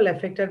people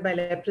affected by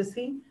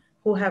leprosy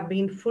who have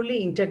been fully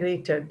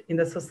integrated in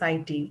the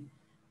society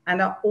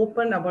and are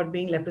open about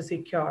being leprosy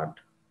cured.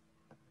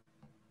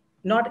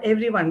 Not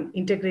everyone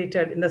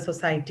integrated in the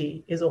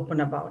society is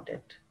open about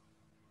it.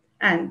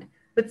 And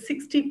with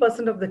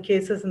 60% of the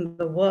cases in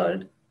the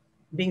world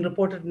being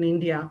reported in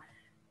India,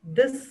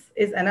 this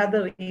is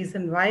another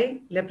reason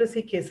why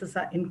leprosy cases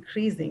are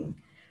increasing,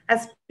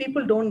 as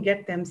people don't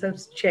get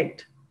themselves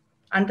checked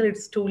until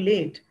it's too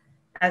late,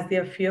 as they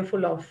are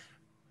fearful of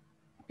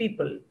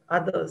people,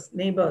 others,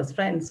 neighbors,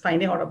 friends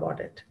finding out about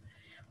it.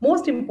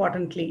 Most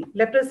importantly,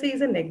 leprosy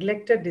is a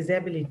neglected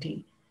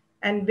disability,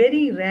 and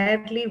very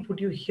rarely would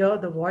you hear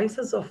the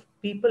voices of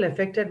people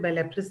affected by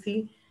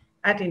leprosy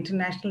at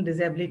international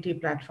disability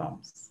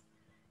platforms.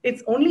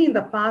 It's only in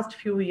the past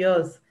few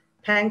years,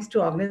 thanks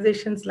to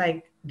organizations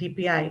like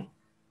DPI,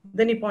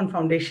 the Nippon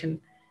Foundation,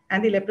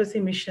 and the Leprosy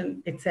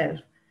Mission itself,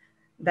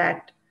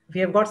 that we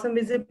have got some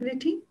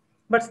visibility,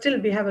 but still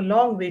we have a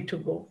long way to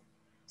go.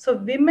 So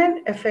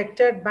women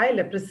affected by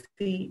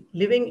leprosy,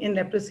 living in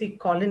leprosy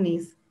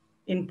colonies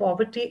in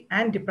poverty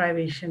and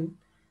deprivation,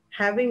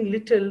 having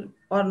little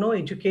or no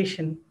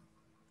education,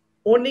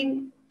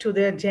 owning to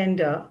their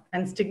gender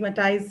and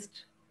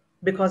stigmatized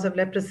because of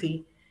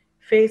leprosy,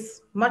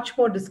 face much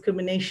more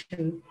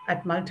discrimination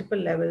at multiple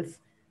levels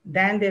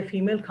than their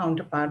female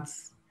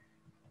counterparts,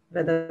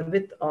 whether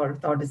with or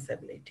without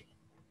disability.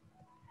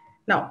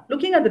 Now,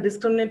 looking at the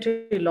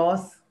discriminatory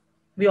laws,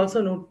 we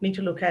also need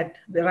to look at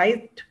the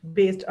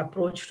right-based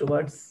approach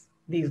towards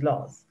these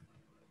laws.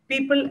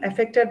 People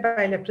affected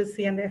by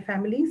leprosy and their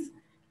families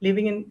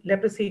living in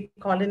leprosy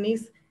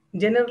colonies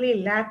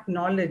generally lack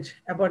knowledge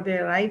about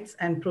their rights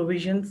and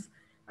provisions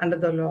under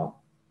the law.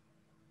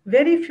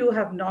 Very few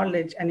have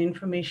knowledge and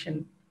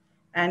information,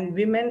 and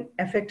women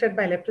affected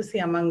by leprosy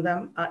among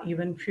them are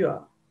even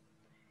fewer.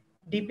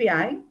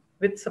 DPI,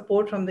 with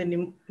support from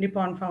the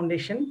Nippon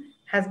Foundation,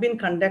 has been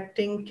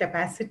conducting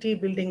capacity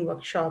building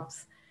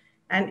workshops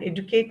and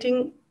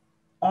educating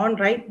on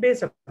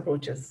right-based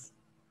approaches.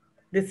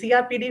 The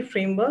CRPD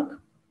framework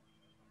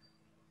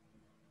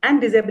and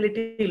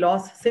disability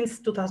laws since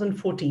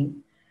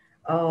 2014.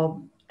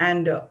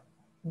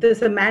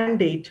 There's a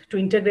mandate to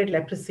integrate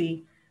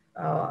leprosy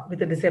with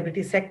the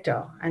disability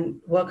sector, and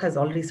work has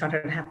already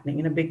started happening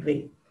in a big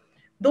way.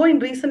 Though in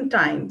recent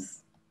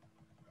times,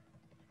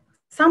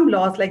 some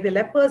laws like the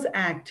Lepers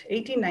Act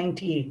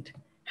 1898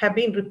 have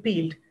been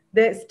repealed,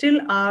 there still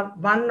are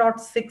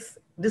 106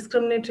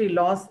 discriminatory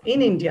laws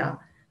in India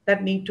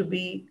that need to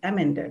be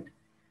amended.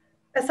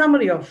 A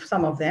summary of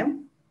some of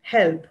them: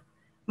 health.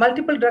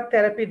 Multiple drug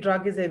therapy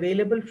drug is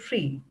available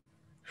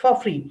for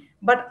free,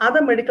 but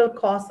other medical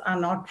costs are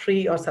not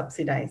free or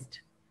subsidized.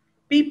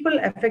 People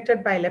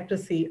affected by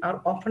leprosy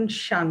are often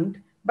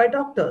shunned by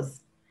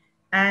doctors,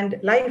 and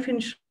Life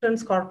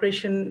Insurance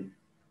Corporation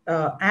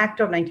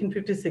Act of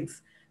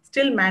 1956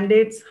 still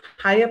mandates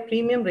higher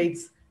premium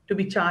rates to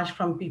be charged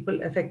from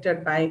people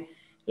affected by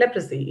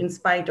leprosy, in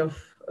spite of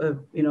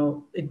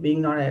it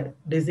being not a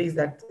disease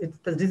that it's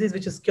the disease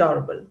which is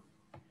curable.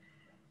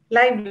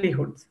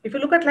 Livelihoods. If you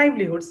look at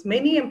livelihoods,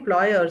 many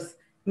employers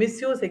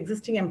misuse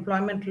existing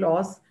employment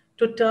laws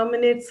to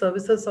terminate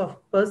services of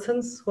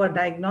persons who are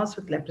diagnosed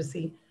with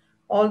leprosy,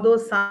 although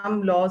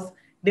some laws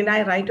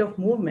deny right of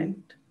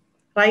movement,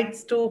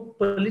 rights to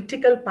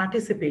political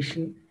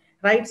participation,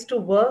 rights to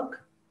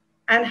work,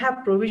 and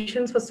have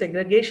provisions for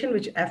segregation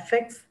which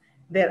affects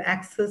their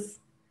access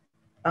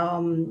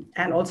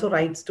and also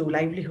rights to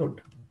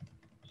livelihood.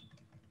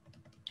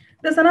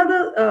 There's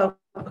another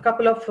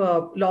couple of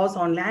laws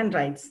on land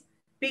rights.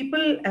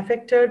 People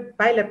affected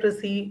by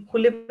leprosy who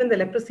live in the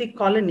leprosy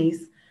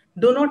colonies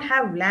do not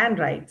have land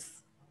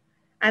rights,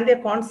 and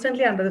they're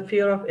constantly under the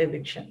fear of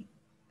eviction.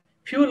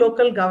 Few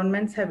local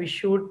governments have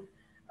issued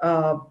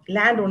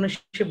land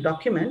ownership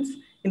documents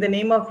in the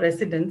name of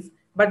residents,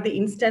 but the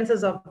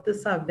instances of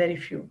this are very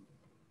few.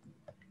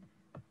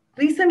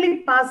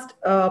 Recently passed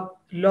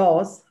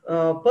laws,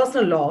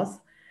 personal laws,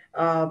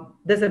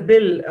 there's a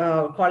bill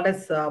called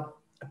as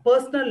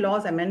Personal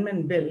Laws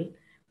Amendment Bill,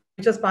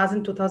 which was passed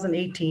in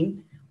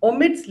 2018,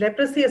 omits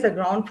leprosy as a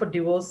ground for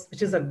divorce,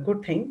 which is a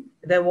good thing.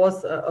 There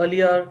was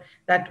earlier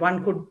that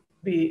one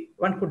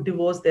could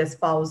divorce their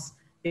spouse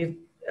if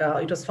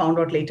it was found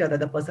out later that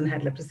the person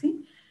had leprosy,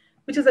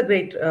 which is a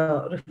great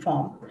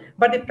reform.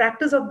 But the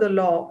practice of the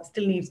law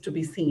still needs to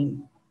be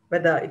seen,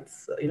 whether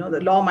it's, the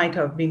law might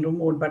have been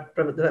removed, but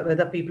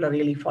whether people are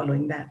really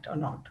following that or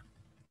not.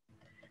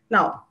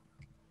 Now,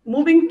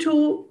 moving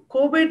to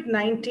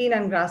COVID-19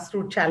 and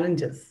grassroots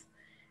challenges.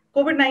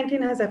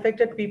 COVID-19 has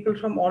affected people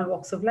from all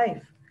walks of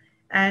life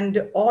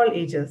and all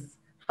ages.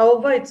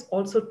 However, it's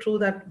also true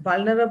that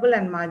vulnerable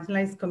and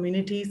marginalized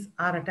communities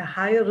are at a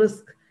higher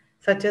risk,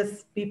 such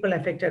as people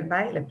affected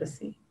by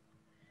leprosy.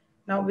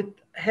 Now, with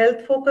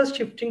health focus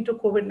shifting to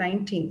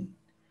COVID-19,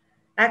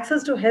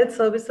 access to health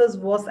services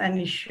was an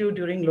issue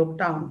during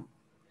lockdown,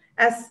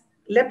 as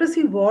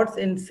leprosy wards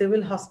in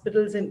civil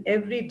hospitals in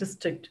every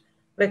district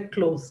were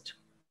closed.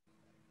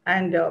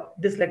 And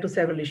this led to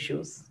several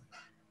issues.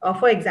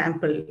 For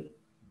example,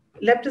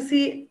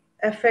 leprosy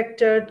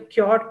affected,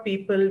 cured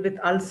people with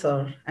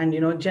ulcer, and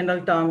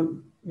general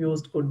term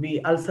used could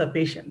be ulcer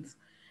patients.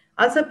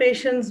 Ulcer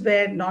patients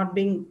were not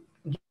being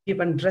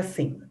given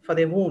dressing for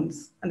their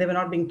wounds, and they were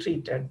not being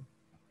treated.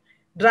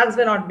 Drugs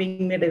were not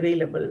being made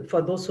available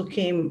for those who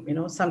came,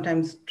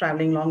 sometimes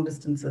traveling long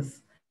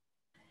distances.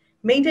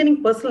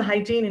 Maintaining personal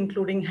hygiene,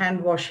 including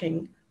hand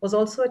washing, was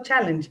also a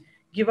challenge,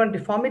 given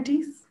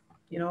deformities,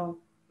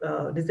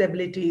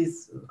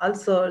 disabilities,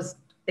 ulcers,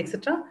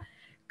 etc.,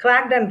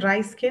 cracked and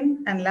dry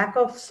skin, and lack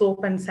of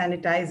soap and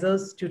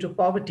sanitizers due to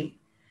poverty,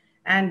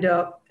 and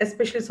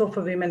especially so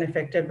for women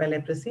affected by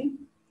leprosy,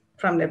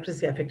 from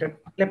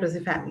leprosy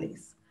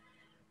families.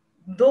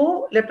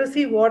 Though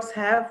leprosy wards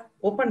have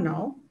opened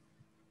now,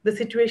 the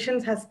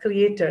situation has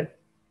created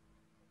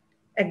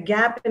a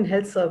gap in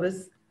health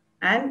service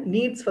and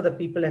needs for the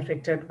people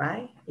affected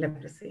by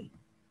leprosy.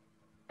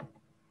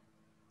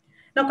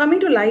 Now, coming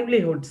to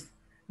livelihoods,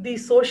 the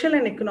social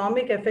and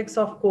economic effects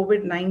of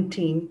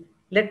COVID-19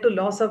 led to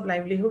loss of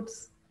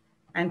livelihoods,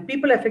 and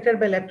people affected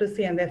by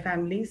leprosy and their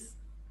families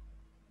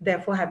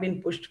therefore have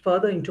been pushed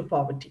further into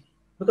poverty,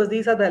 because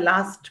these are the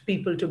last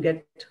people to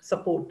get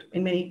support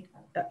in many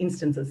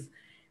instances.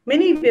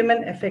 Many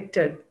women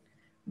affected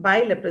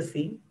by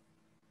leprosy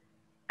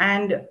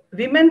and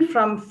women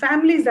from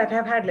families that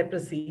have had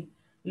leprosy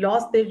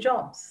lost their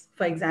jobs.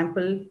 For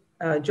example,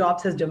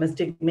 jobs as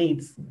domestic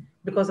maids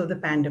because of the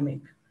pandemic.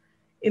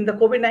 In the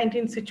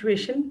COVID-19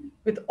 situation,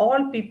 with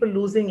all people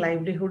losing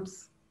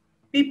livelihoods,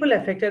 people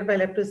affected by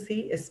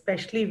leprosy,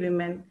 especially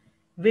women,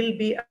 will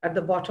be at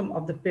the bottom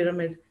of the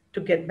pyramid to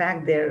get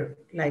back their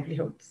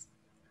livelihoods.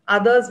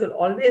 Others will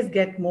always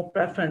get more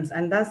preference,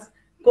 and thus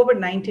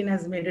COVID-19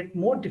 has made it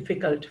more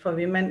difficult for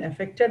women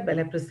affected by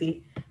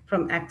leprosy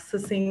from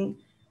accessing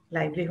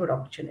livelihood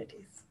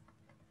opportunities.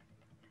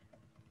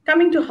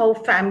 Coming to how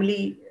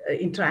family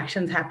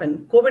interactions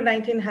happen,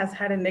 COVID-19 has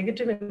had a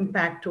negative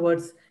impact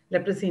towards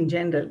leprosy in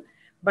general,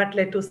 but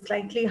led to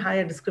slightly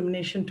higher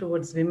discrimination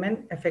towards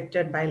women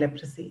affected by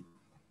leprosy.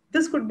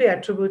 This could be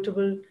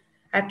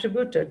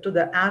attributed to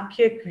the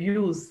archaic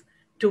views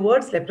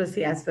towards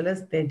leprosy as well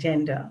as their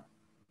gender.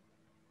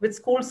 With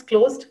schools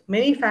closed,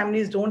 many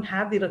families don't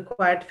have the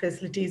required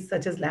facilities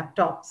such as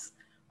laptops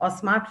or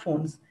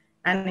smartphones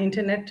and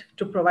internet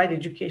to provide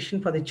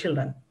education for the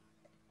children.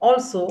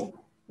 Also,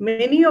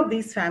 many of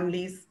these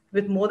families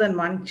with more than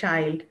one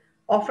child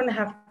often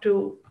have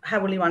to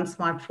have only one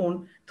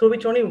smartphone through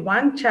which only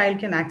one child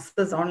can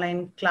access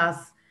online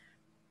class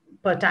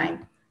per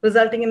time,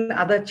 resulting in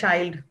other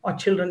child or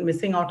children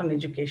missing out on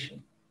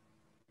education.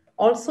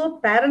 Also,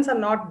 parents are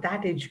not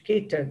that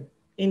educated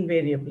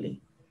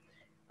invariably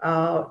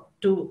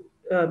to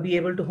be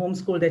able to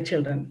homeschool their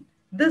children.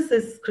 This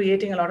is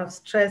creating a lot of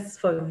stress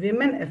for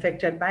women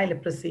affected by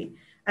leprosy,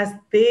 as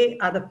they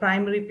are the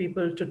primary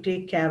people to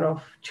take care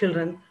of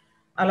children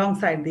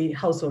alongside the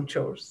household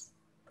chores.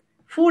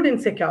 Food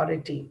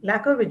insecurity,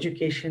 lack of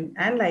education,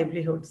 and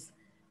livelihoods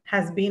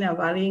has been a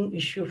worrying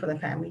issue for the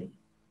family.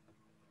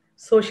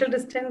 Social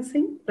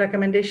distancing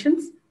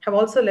recommendations have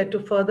also led to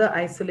further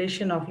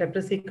isolation of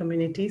leprosy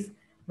communities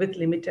with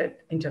limited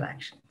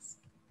interactions.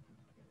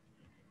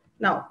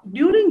 Now,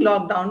 during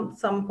lockdown,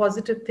 some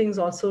positive things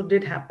also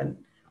did happen.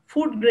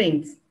 Food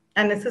grains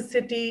and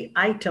necessity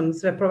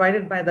items were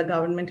provided by the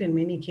government in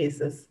many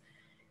cases.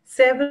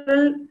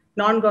 Several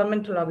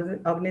non-governmental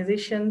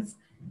organizations,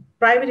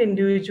 private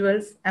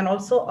individuals, and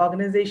also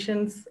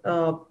organizations,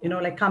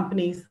 like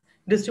companies,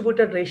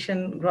 distributed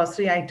ration,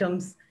 grocery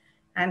items,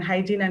 and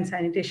hygiene and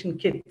sanitation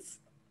kits,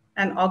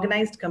 and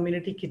organized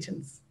community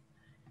kitchens.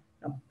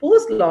 Now,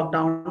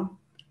 post-lockdown,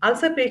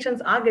 ulcer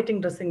patients are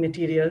getting dressing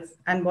materials,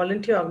 and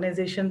volunteer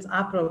organizations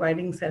are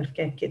providing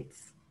self-care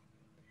kits.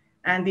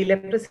 And the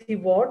leprosy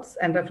wards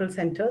and referral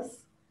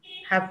centers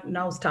have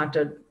now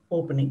started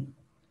opening.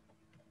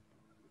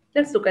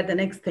 Let's look at the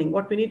next thing.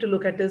 What we need to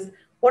look at is,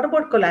 what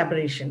about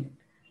collaboration?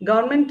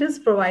 Government is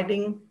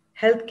providing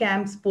health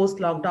camps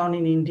post-lockdown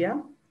in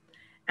India,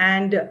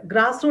 and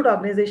grassroots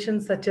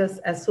organizations such as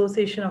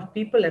Association of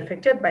People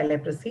Affected by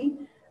Leprosy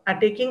are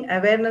taking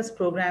awareness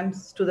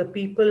programs to the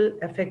people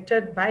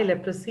affected by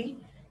leprosy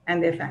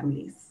and their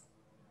families.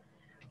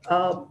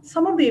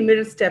 Some of the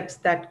immediate steps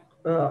that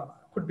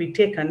could be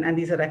taken, and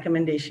these are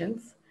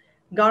recommendations,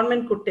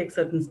 government could take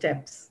certain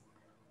steps.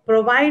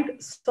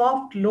 Provide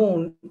soft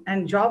loan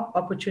and job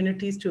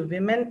opportunities to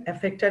women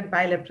affected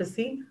by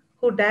leprosy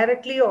who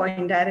directly or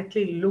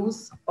indirectly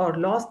lose or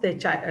lost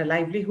their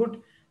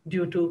livelihood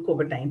due to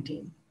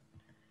COVID-19.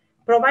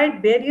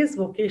 Provide various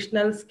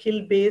vocational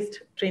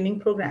skill-based training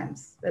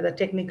programs, whether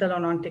technical or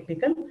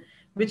non-technical,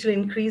 which will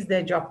increase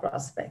their job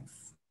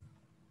prospects.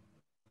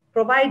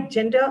 Provide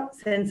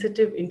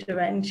gender-sensitive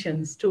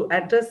interventions to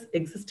address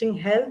existing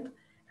health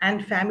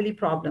and family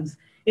problems,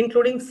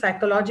 including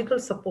psychological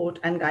support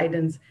and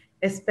guidance,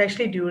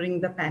 especially during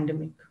the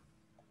pandemic.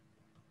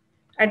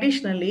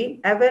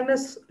 Additionally,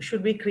 awareness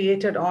should be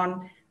created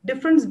on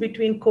difference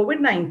between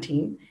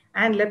COVID-19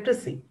 and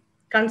leprosy,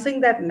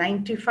 considering that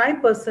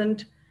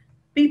 95%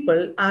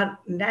 people are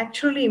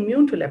naturally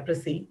immune to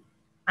leprosy,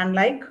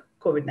 unlike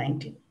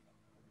COVID-19.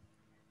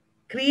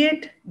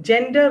 create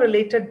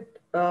gender-related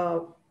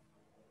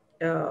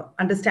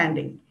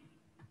understanding.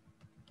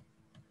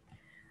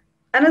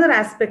 Another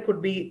aspect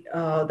could be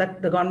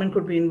that the government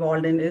could be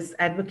involved in is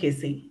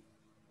advocacy.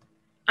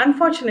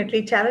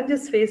 Unfortunately,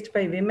 challenges faced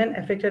by women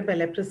affected by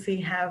leprosy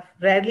have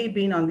rarely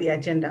been on the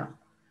agenda.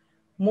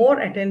 More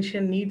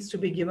attention needs to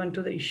be given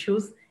to the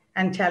issues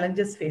and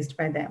challenges faced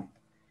by them.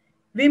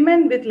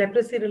 Women with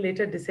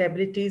leprosy-related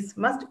disabilities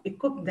must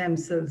equip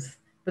themselves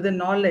with the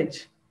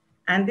knowledge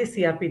and the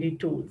CRPD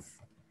tools.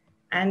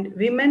 And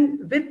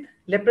women with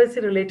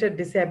leprosy-related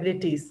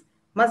disabilities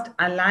must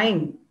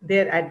align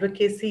their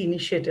advocacy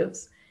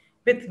initiatives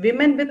with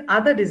women with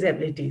other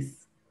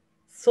disabilities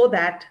so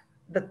that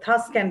the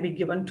thrust can be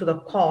given to the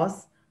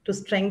cause to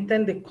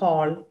strengthen the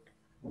call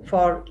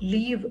for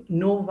leave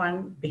no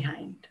one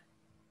behind.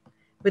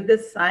 With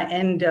this, I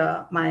end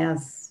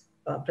Maya's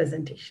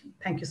presentation.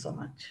 Thank you so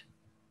much.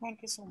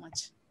 Thank you so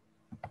much.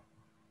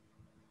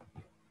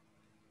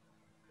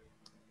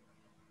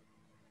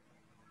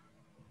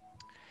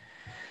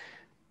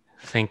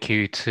 Thank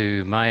you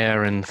to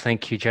Maya, and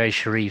thank you,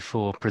 Jayashree,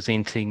 for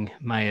presenting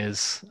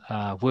Maya's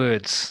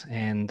words,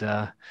 and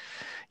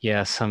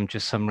yeah, some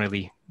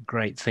really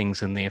great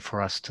things in there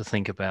for us to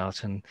think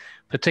about, and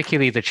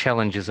particularly the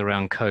challenges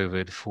around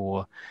COVID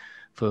for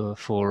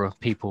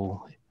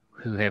people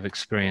who have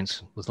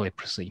experience with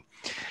leprosy.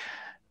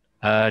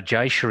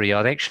 Jayashree,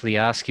 I'd actually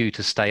ask you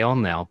to stay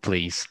on now,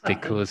 please,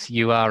 because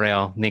you are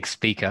our next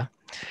speaker.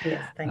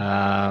 Yes, thank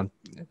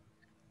you.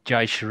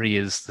 Jayashree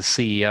is the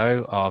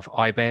CEO of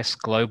IBAS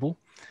Global,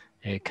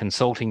 a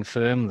consulting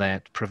firm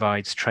that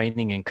provides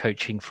training and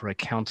coaching for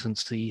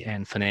accountancy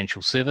and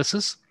financial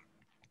services.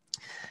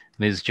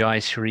 Ms.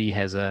 Jayashree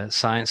has a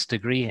science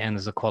degree and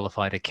is a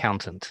qualified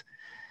accountant.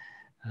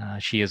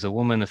 She is a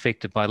woman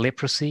affected by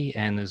leprosy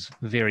and is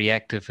very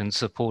active in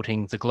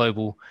supporting the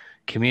global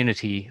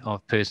community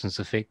of persons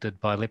affected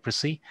by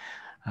leprosy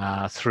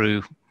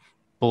through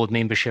board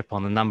membership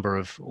on a number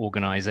of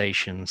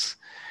organizations.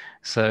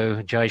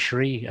 So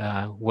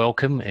Jayashree,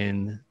 welcome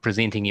in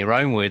presenting your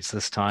own words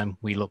this time.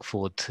 We look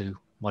forward to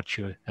what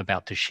you're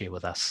about to share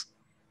with us.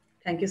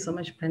 Thank you so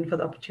much, Ben, for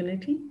the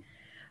opportunity.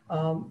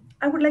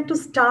 I would like to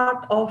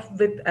start off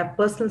with a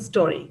personal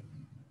story,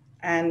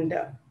 and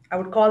I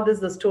would call this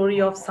the story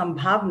of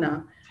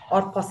Sambhavna,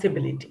 or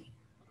possibility.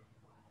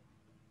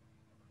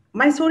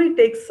 My story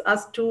takes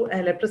us to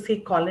a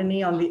leprosy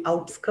colony on the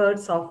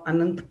outskirts of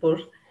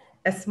Anantapur,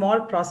 a small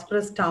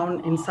prosperous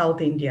town in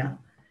South India.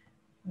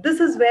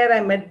 This is where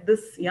I met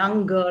this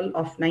young girl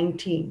of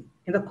 19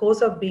 in the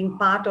course of being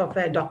part of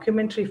a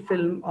documentary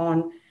film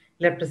on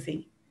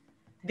leprosy.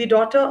 The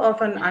daughter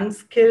of an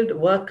unskilled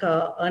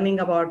worker earning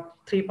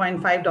about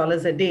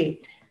 $3.5 a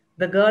day,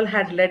 the girl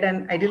had led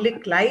an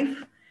idyllic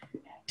life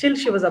till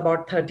she was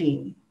about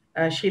 13.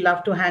 She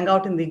loved to hang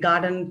out in the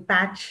garden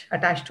patch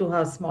attached to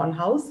her small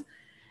house,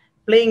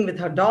 playing with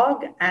her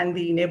dog and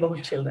the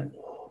neighborhood children.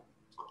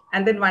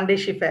 And then one day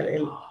she fell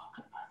ill.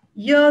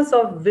 Years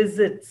of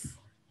visits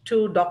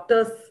to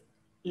doctors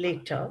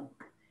later,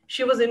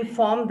 she was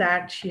informed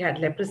that she had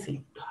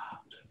leprosy.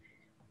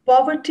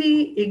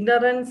 Poverty,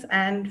 ignorance,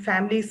 and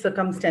family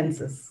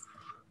circumstances,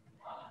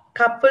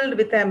 coupled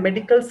with a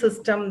medical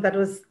system that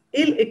was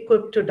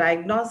ill-equipped to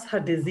diagnose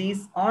her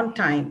disease on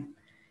time,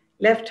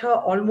 left her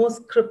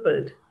almost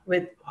crippled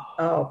with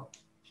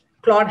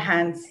clawed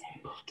hands,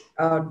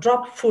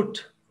 dropped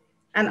foot,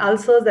 and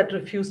ulcers that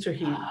refused to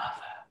heal.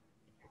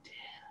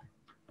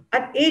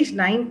 At age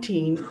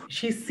 19,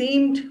 she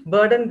seemed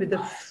burdened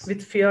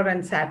with fear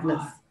and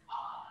sadness.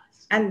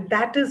 And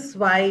that is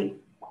why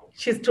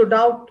she stood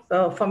out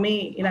for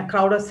me in a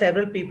crowd of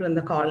several people in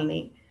the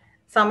colony.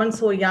 Someone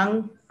so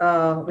young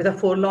with a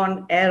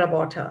forlorn air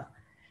about her.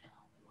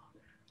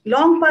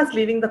 Long past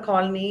leaving the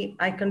colony,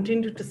 I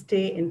continued to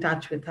stay in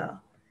touch with her.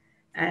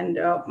 And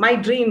my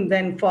dream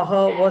then for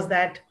her was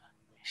that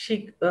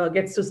she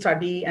gets to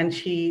study and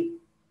she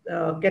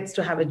gets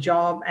to have a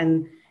job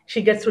and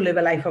she gets to live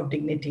a life of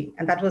dignity.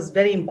 And that was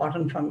very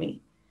important for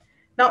me.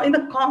 Now, in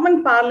the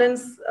common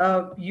parlance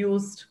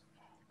used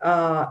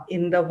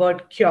in the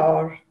word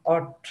cure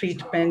or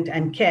treatment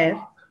and care,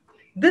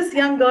 this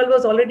young girl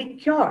was already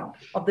cured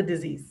of the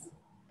disease,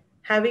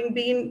 having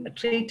been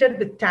treated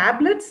with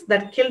tablets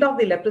that killed off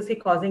the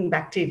leprosy-causing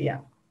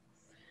bacteria.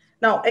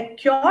 Now, a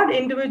cured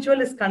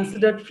individual is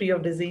considered free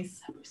of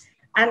disease,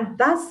 and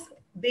thus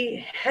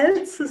the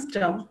health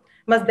system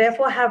must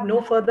therefore have no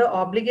further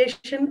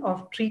obligation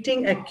of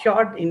treating a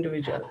cured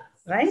individual,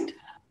 right?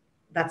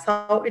 That's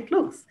how it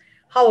looks.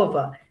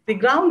 However, the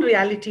ground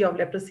reality of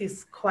leprosy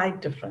is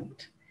quite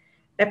different.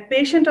 A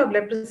patient of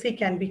leprosy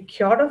can be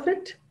cured of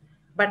it,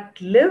 but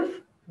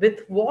live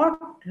with what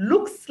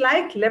looks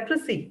like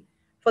leprosy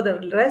for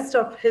the rest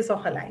of his or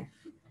her life.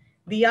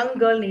 The young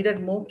girl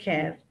needed more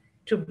care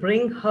to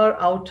bring her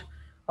out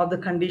of the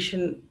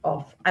condition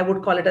of, I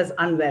would call it as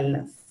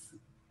unwellness.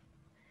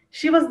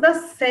 She was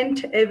thus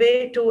sent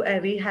away to a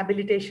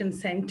rehabilitation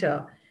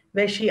center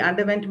where she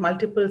underwent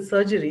multiple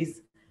surgeries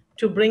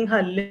to bring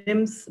her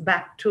limbs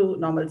back to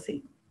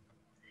normalcy.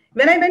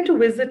 When I went to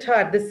visit her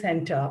at this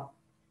center,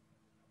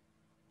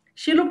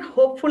 She looked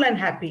hopeful and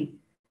happy.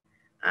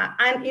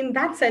 And in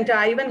that center,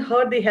 I even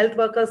heard the health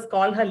workers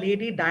call her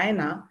Lady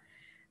Diana,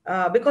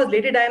 because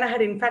Lady Diana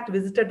had in fact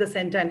visited the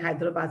center in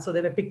Hyderabad. So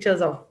there were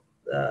pictures of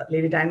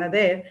Lady Diana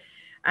there.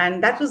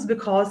 And that was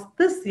because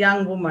this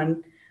young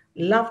woman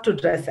loved to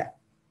dress up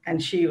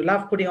and she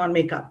loved putting on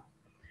makeup.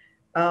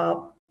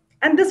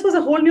 And this was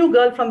a whole new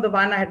girl from the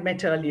one I had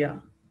met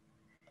earlier.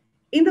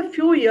 In the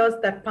few years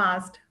that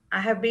passed,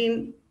 I had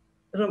been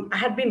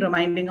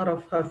reminding her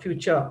of her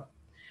future,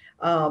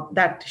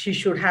 that she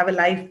should have a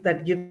life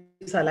that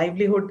gives her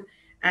livelihood,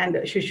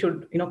 and she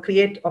should,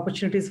 create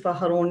opportunities for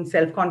her own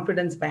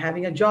self-confidence by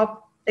having a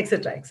job,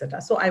 etc., etc.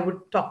 So I would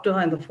talk to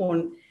her on the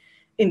phone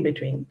in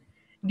between.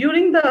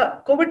 During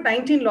the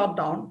COVID-19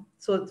 lockdown,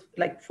 so it's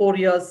like 4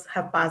 years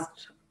have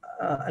passed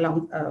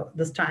along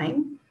this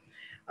time,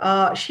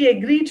 she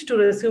agreed to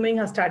resuming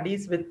her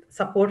studies with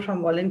support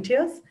from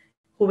volunteers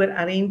who were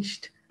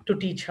arranged to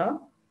teach her.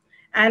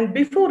 And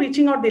before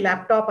reaching out the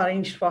laptop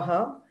arranged for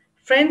her,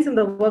 friends in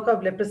the work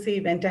of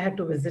leprosy went ahead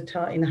to visit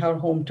her in her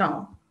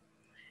hometown.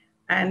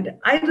 And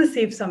I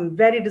received some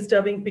very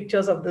disturbing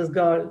pictures of this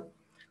girl.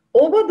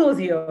 Over those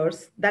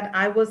years that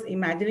I was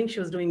imagining she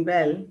was doing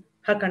well,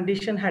 her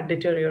condition had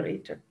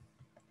deteriorated.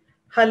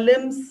 Her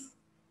limbs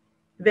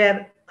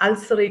were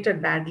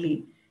ulcerated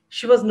badly.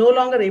 She was no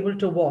longer able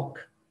to walk.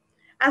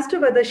 As to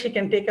whether she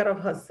can take care of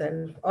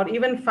herself or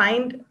even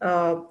find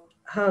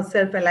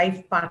herself a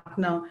life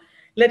partner,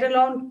 let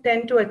alone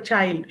tend to a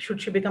child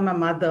should she become a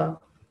mother,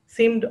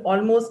 seemed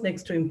almost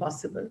next to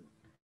impossible.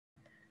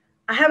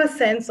 I have a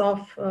sense of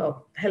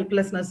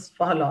helplessness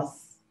for her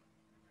loss.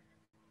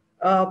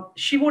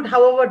 She would,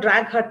 however,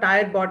 drag her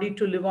tired body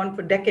to live on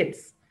for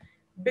decades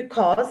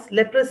because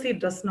leprosy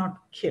does not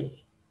kill.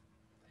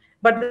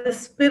 But the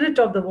spirit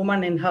of the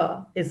woman in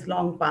her is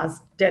long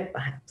past dead,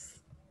 perhaps.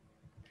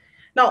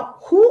 Now,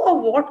 who or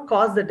what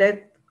caused the death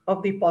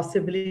of the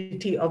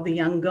possibility of the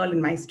young girl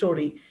in my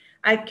story?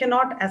 I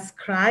cannot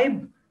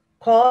ascribe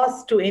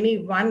cause to any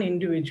one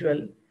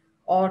individual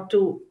or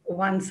to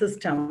one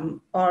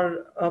system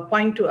or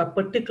point to a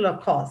particular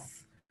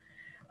cause.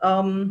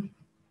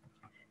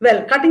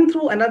 Well, cutting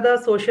through another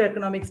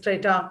socioeconomic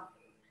strata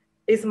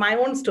is my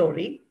own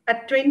story.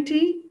 At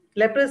 20,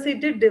 leprosy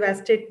did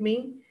devastate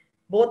me,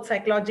 both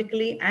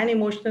psychologically and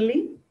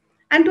emotionally,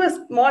 and to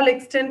a small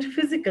extent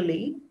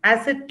physically,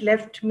 as it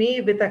left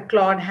me with a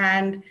clawed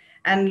hand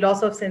and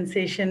loss of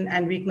sensation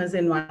and weakness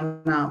in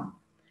one arm.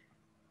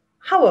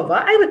 However,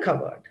 I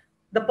recovered.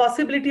 The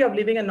possibility of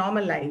living a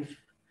normal life,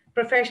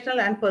 professional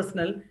and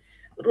personal,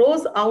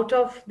 rose out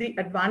of the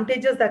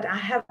advantages that I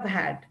have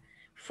had,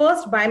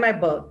 first by my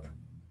birth,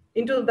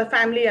 into the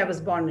family I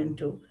was born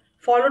into,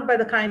 followed by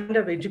the kind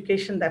of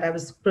education that I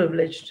was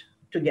privileged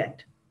to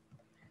get.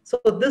 So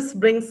this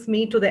brings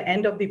me to the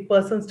end of the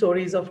person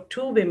stories of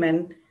two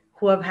women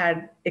who have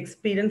had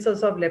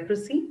experiences of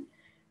leprosy,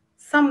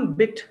 some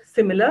bit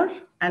similar,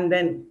 and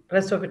then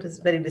rest of it is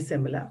very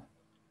dissimilar.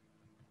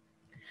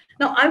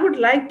 Now, I would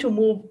like to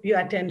move your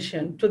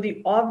attention to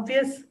the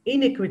obvious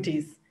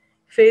inequities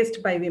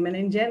faced by women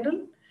in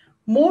general,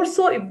 more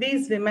so if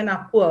these women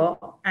are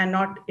poor and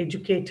not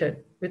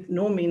educated with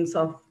no means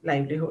of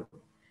livelihood.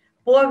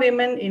 Poor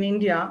women in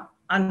India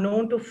are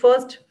known to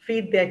first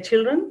feed their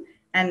children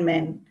and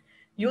men,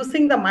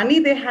 using the money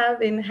they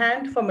have in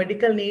hand for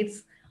medical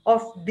needs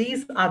of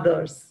these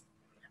others,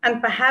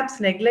 and perhaps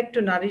neglect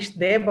to nourish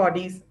their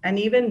bodies and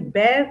even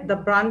bear the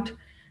brunt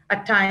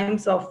at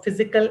times of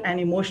physical and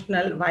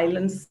emotional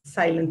violence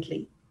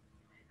silently.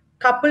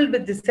 Coupled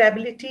with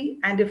disability,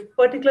 and if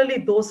particularly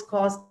those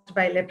caused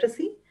by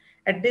leprosy,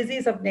 a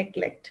disease of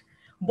neglect,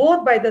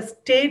 both by the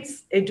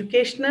state's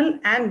educational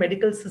and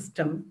medical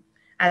system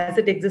as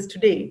it exists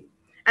today,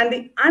 and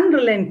the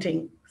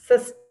unrelenting,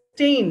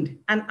 sustained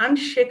and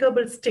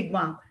unshakable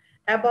stigma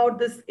about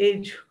this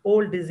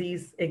age-old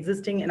disease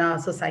existing in our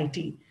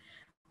society,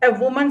 a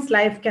woman's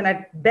life can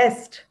at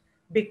best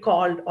be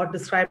called or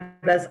described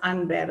as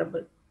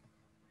unbearable.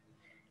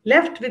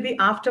 Left with the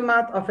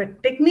aftermath of a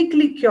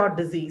technically cured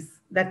disease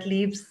that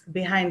leaves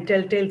behind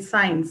telltale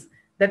signs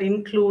that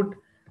include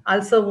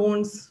ulcer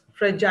wounds,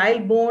 fragile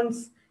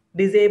bones,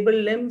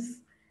 disabled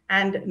limbs,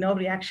 and nerve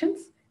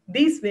reactions,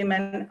 these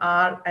women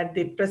are at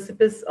the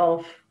precipice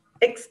of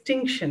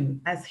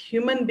extinction as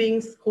human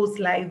beings whose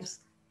lives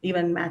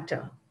even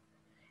matter.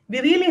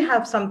 We really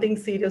have something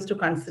serious to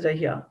consider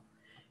here.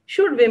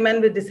 Should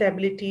women with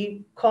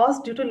disability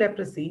caused due to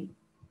leprosy,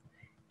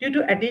 due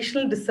to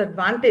additional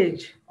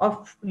disadvantage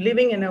of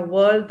living in a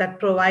world that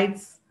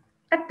provides,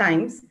 at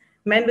times,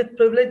 men with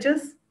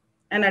privileges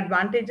and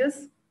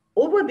advantages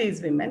over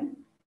these women,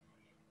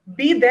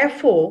 be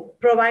therefore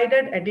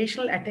provided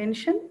additional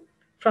attention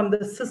from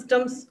the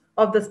systems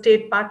of the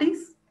state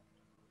parties?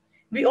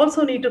 We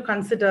also need to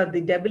consider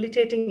the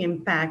debilitating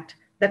impact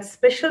that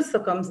special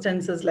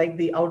circumstances like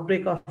the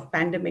outbreak of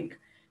pandemic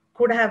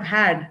could have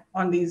had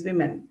on these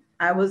women.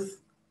 I was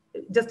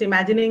just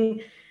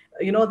imagining,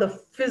 the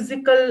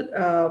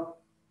physical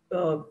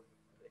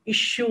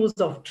issues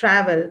of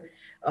travel.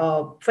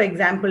 For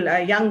example,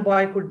 a young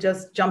boy could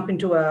just jump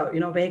into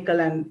a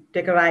vehicle and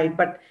take a ride,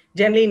 but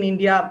generally in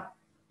India,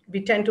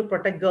 we tend to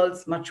protect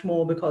girls much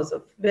more because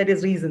of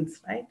various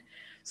reasons, right?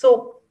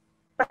 So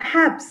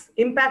perhaps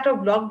impact of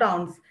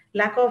lockdowns,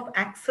 lack of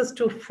access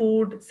to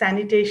food,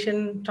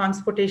 sanitation,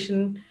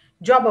 transportation,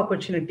 job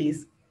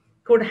opportunities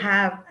could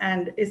have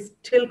and is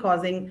still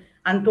causing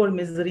untold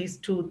miseries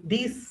to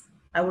these,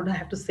 I would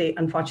have to say,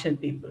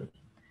 unfortunate people.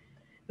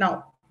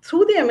 Now,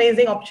 through the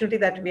amazing opportunity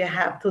that we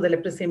have through the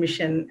Leprosy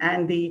Mission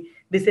and the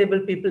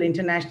Disabled People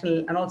International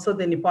and also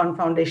the Nippon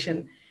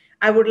Foundation,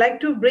 I would like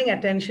to bring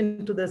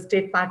attention to the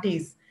state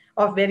parties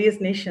of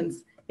various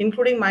nations,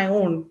 including my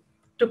own,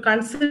 to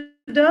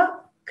consider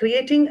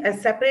creating a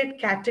separate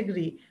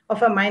category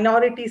of a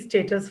minority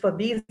status for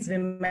these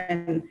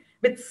women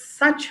with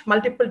such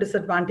multiple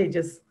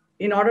disadvantages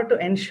in order to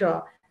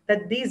ensure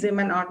that these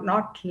women are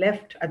not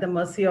left at the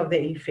mercy of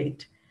their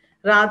fate.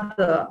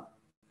 Rather,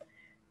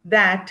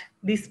 that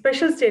the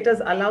special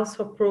status allows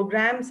for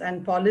programs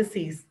and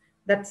policies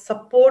that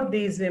support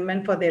these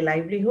women for their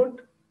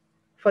livelihood,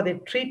 for their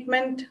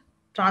treatment,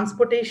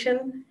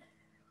 transportation,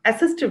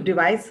 assistive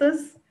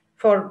devices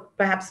for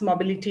perhaps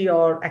mobility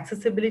or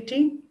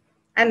accessibility,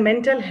 and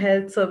mental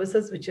health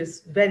services, which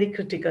is very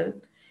critical,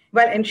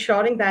 while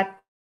ensuring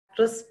that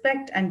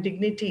respect and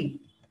dignity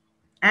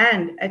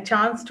and a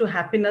chance to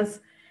happiness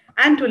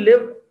and to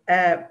live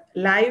a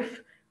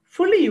life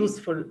fully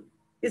useful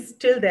is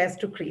still theirs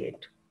to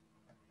create.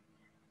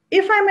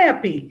 If I may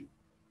appeal,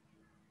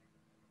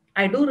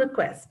 I do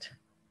request,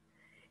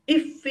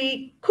 if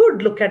we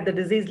could look at the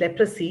disease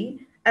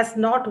leprosy as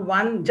not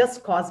one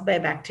just caused by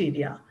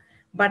bacteria,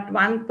 but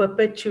one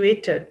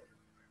perpetuated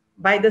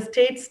by the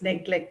state's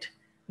neglect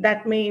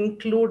that may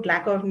include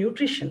lack of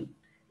nutrition,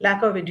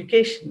 lack of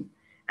education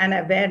and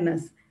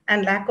awareness,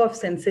 and lack of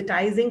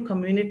sensitizing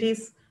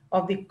communities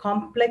of the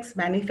complex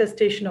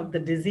manifestation of the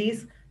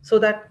disease so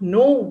that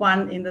no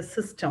one in the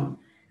system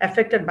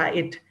affected by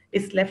it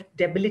is left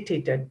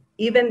debilitated,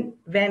 even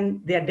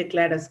when they are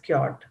declared as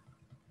cured.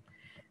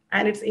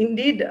 And it's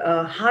indeed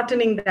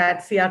heartening that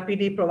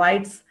CRPD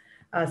provides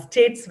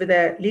states with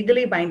a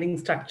legally binding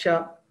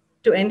structure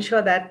to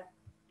ensure that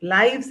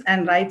lives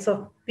and rights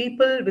of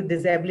people with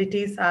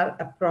disabilities are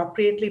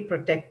appropriately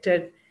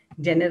protected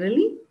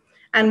generally,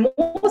 and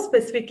more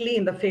specifically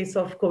in the face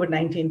of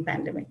COVID-19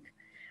 pandemic.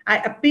 I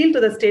appeal to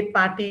the state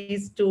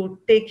parties to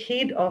take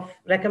heed of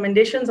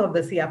recommendations of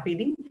the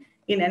CRPD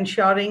in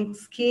ensuring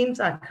schemes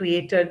are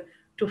created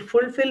to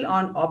fulfill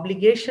on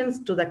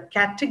obligations to the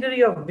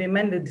category of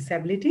women with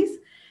disabilities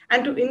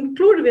and to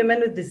include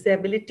women with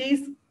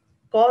disabilities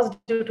caused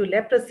due to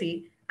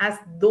leprosy as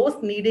those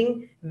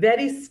needing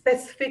very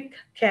specific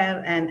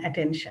care and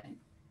attention.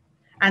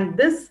 And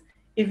this,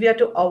 if we are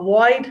to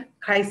avoid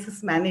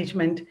crisis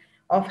management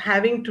of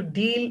having to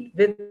deal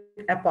with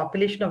a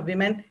population of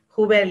women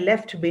who were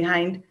left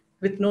behind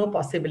with no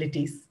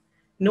possibilities,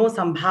 no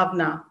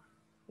sambhavna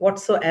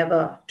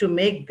whatsoever to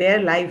make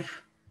their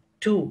life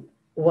to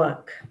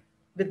work.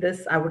 With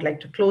this, I would like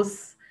to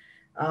close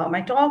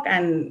my talk,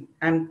 and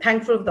I'm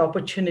thankful for the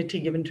opportunity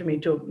given to me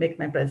to make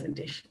my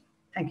presentation.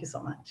 Thank you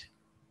so much.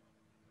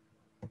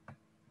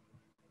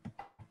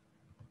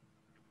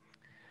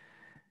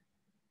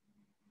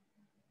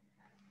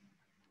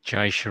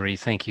 Jayashree,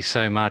 thank you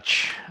so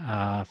much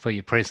for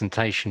your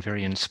presentation,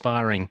 very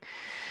inspiring.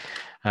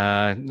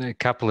 A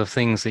couple of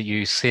things that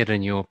you said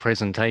in your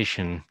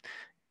presentation,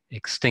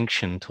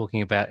 extinction,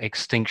 talking about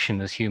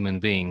extinction as human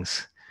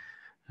beings.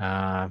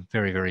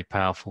 Very, very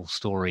powerful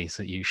stories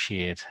that you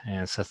shared.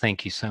 So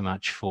thank you so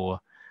much for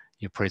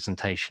your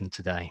presentation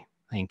today.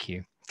 Thank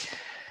you.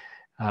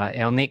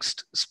 Our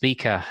next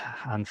speaker,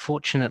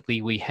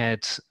 unfortunately, we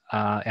had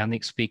our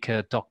next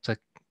speaker, Dr.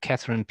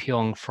 Catherine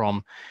Pyong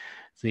from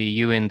the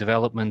United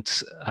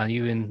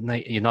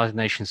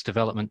Nations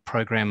Development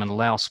Program in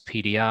Laos,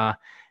 PDR,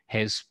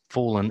 has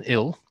fallen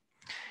ill.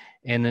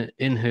 And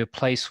in her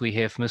place, we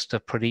have Mr.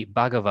 Pradeep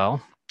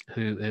Bagival,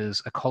 who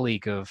is a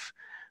colleague of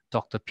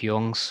Dr.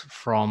 Pyong's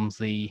from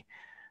the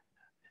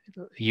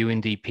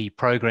UNDP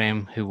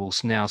program, who will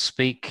now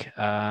speak.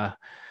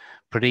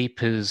 Pradeep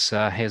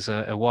has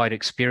a wide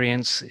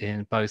experience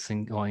in both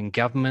in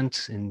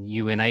government, in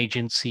UN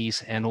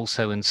agencies, and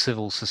also in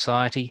civil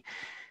society,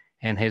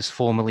 and has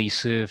formerly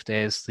served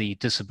as the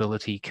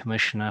Disability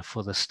Commissioner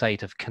for the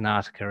state of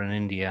Karnataka in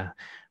India.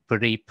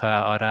 Pradeep,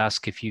 I'd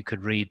ask if you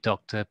could read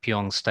Dr.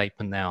 Pyong's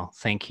statement now.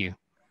 Thank you.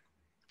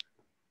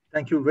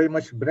 Thank you very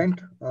much, Brent.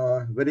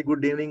 Very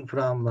good evening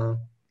from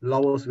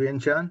Laos,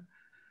 Vientiane.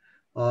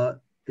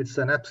 It's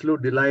an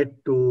absolute delight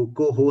to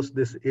co-host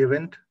this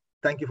event.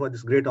 Thank you for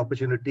this great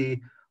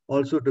opportunity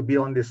also to be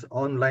on this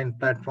online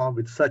platform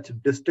with such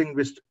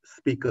distinguished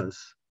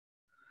speakers.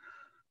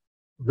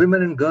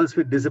 Women and girls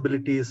with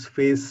disabilities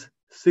face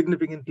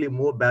significantly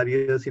more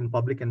barriers in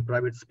public and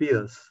private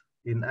spheres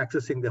in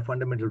accessing their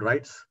fundamental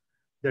rights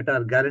that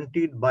are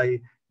guaranteed by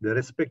the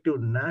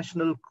respective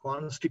national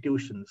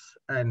constitutions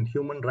and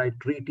human rights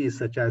treaties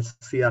such as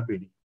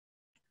CRPD.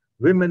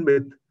 Women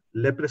with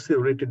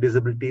leprosy-related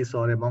disabilities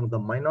are among the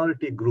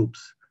minority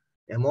groups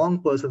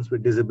among persons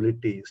with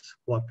disabilities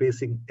who are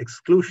facing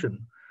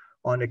exclusion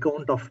on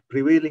account of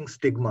prevailing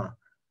stigma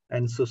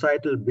and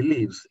societal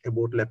beliefs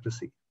about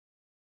leprosy.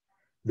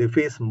 They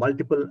face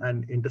multiple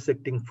and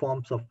intersecting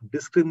forms of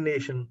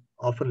discrimination,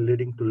 often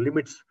leading to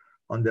limits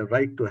on their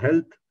right to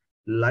health,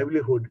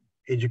 livelihood,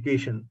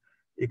 education,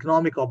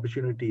 economic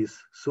opportunities,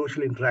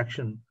 social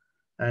interaction,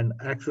 and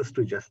access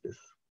to justice.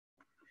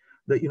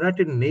 The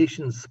United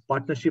Nations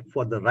Partnership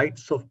for the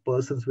Rights of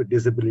Persons with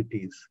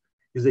Disabilities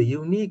is a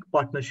unique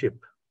partnership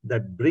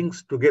that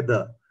brings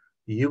together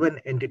UN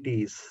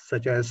entities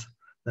such as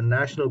the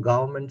national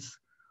governments,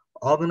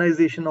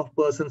 Organization of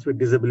Persons with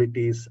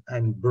Disabilities,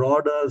 and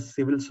broader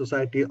civil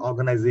society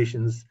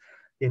organizations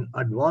in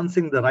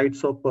advancing the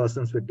rights of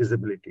persons with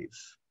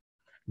disabilities.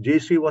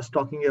 Jayashree was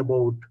talking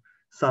about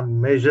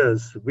some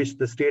measures which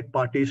the state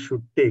parties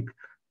should take.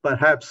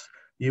 Perhaps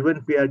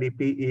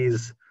UNPRDP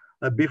is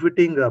a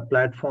befitting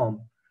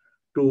platform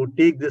to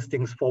take these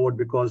things forward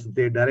because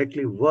they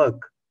directly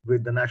work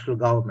with the national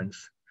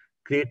governments,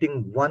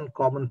 creating one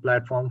common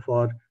platform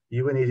for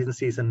UN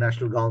agencies and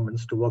national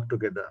governments to work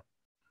together.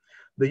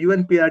 The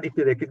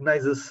UNPRDP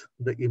recognizes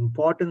the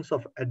importance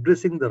of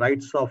addressing the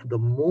rights of the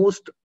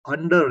most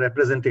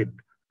underrepresented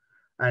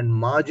and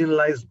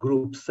marginalized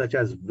groups such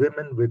as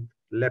women with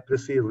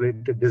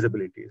leprosy-related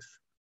disabilities.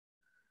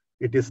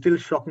 It is still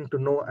shocking to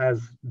know,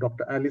 as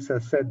Dr. Alice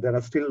has said, there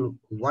are still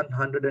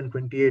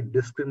 128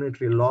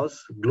 discriminatory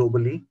laws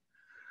globally,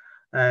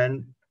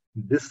 and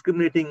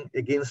discriminating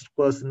against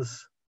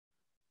persons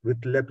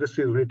with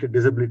leprosy-related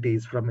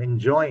disabilities from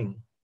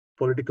enjoying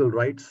political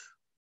rights,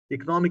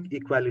 economic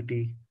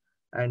equality,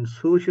 and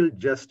social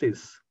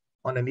justice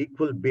on an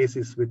equal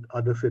basis with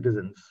other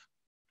citizens.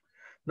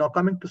 Now,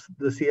 coming to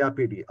the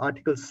CRPD,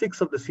 Article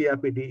 6 of the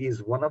CRPD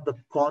is one of the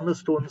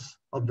cornerstones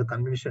of the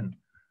convention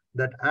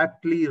that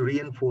aptly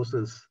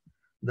reinforces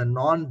the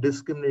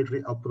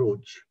non-discriminatory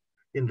approach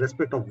in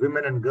respect of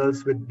women and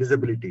girls with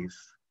disabilities.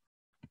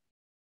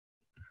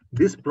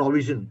 This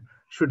provision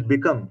should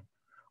become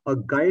a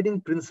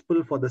guiding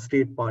principle for the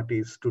state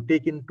parties to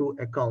take into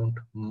account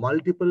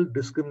multiple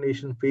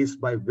discrimination faced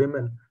by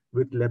women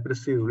with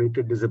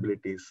leprosy-related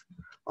disabilities.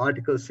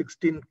 Article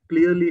 16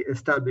 clearly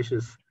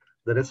establishes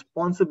the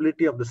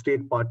responsibility of the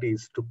state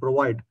parties to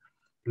provide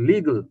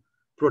legal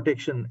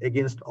protection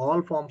against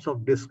all forms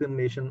of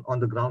discrimination on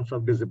the grounds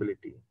of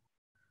disability.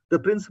 The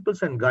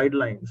principles and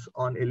guidelines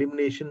on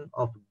elimination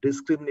of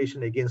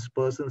discrimination against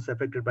persons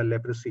affected by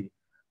leprosy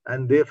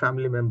and their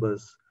family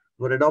members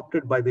were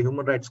adopted by the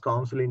Human Rights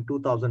Council in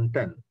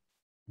 2010.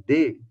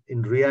 They,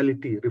 in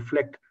reality,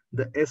 reflect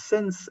the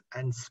essence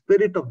and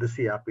spirit of the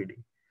CRPD.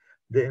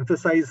 They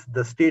emphasize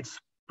the state's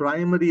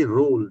primary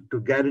role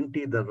to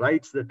guarantee the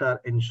rights that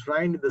are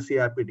enshrined in the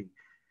CRPD.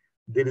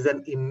 There is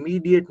an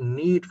immediate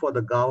need for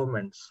the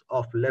governments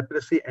of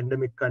leprosy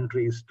endemic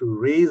countries to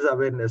raise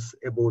awareness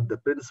about the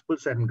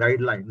principles and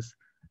guidelines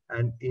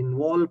and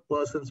involve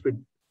persons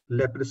with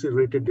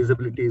leprosy-related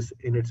disabilities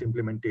in its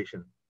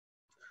implementation.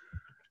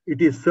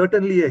 It is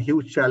certainly a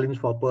huge challenge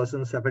for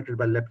persons affected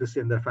by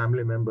leprosy and their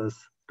family members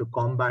to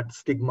combat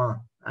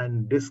stigma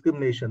and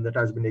discrimination that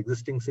has been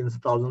existing since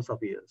thousands of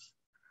years.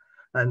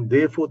 And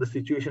therefore, the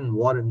situation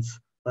warrants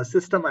a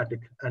systematic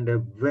and a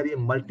very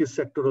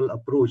multi-sectoral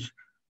approach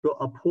to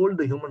uphold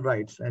the human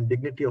rights and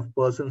dignity of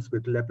persons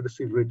with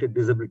leprosy-related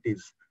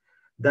disabilities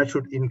that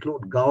should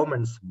include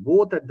governments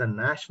both at the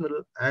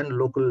national and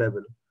local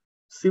level,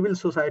 civil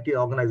society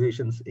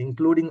organizations,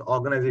 including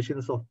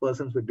organizations of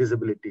persons with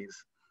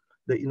disabilities,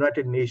 the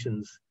United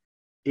Nations,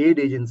 aid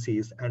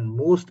agencies, and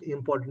most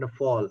important of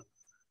all,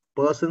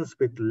 persons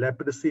with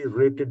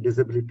leprosy-related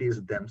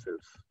disabilities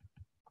themselves.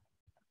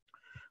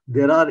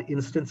 There are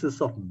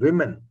instances of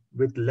women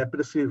with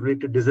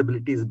leprosy-related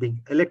disabilities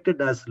being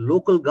elected as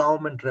local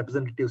government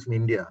representatives in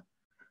India,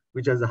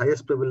 which has the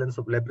highest prevalence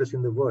of leprosy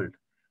in the world.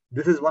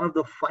 This is one of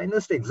the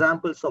finest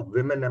examples of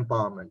women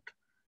empowerment,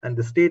 and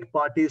the state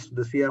parties to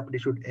the CRPD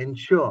should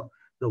ensure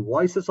the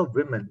voices of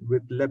women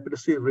with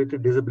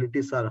leprosy-related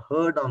disabilities are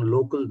heard on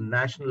local,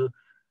 national,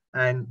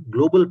 and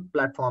global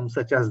platforms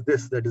such as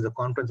this, that is the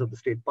Conference of the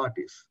State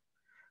Parties.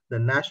 The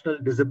national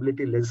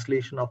disability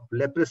legislation of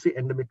leprosy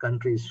endemic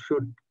countries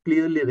should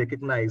clearly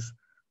recognize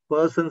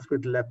persons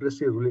with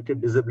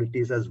leprosy-related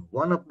disabilities as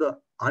one of the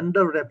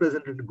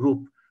underrepresented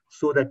group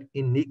so that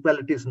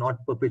inequality is not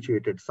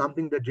perpetuated,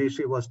 something that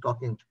Jayashree was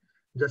talking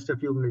just a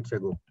few minutes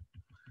ago.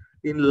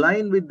 In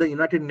line with the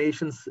United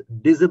Nations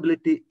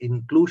Disability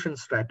Inclusion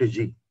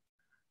Strategy,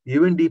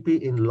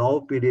 UNDP in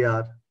Law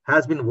PDR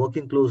has been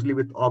working closely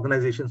with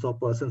organizations of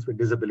persons with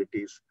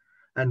disabilities,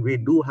 and we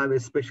do have a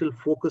special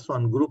focus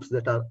on groups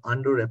that are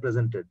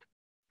underrepresented.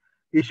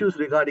 Issues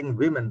regarding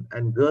women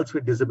and girls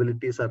with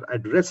disabilities are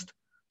addressed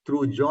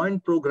through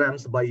joint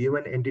programs by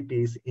UN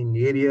entities in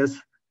areas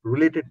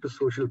related to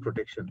social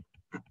protection.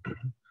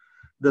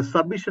 The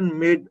submission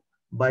made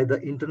by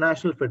the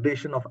International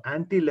Federation of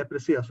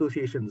Anti-Leprosy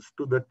Associations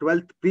to the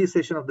 12th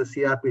pre-session of the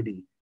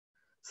CRPD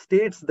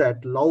states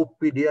that Laos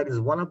PDR is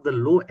one of the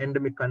low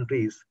endemic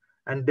countries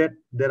and that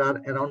there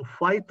are around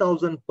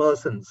 5,000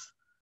 persons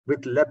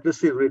with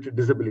leprosy-related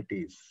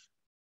disabilities.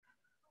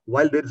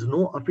 While there is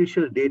no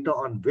official data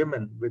on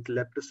women with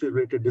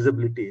leprosy-related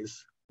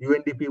disabilities,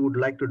 UNDP would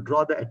like to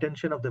draw the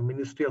attention of the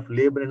Ministry of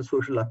Labour and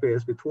Social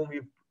Affairs, with whom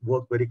we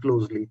work very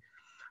closely,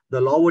 the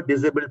Laowa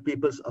Disabled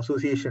People's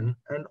Association,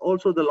 and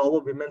also the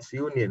Laowa Women's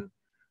Union,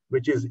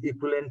 which is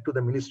equivalent to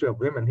the Ministry of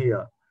Women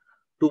here,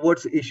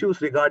 towards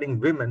issues regarding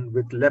women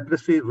with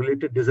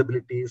leprosy-related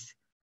disabilities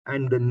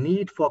and the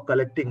need for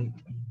collecting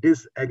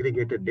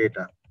disaggregated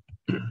data.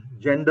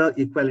 Gender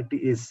equality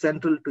is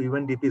central to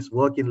UNDP's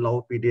work in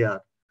Laowa PDR,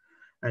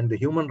 and the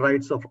human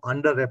rights of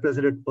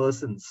underrepresented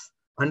persons,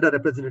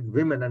 underrepresented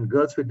women and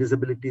girls with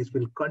disabilities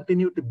will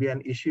continue to be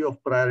an issue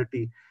of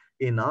priority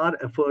in our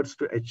efforts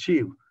to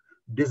achieve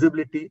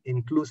disability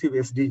inclusive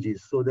SDGs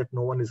so that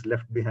no one is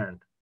left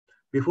behind.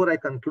 Before I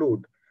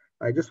conclude,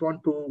 I just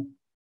want to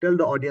tell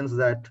the audience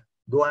that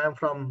though I am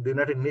from the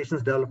United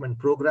Nations Development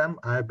Program,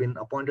 I have been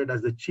appointed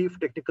as the Chief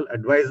Technical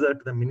Advisor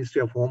to the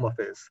Ministry of Home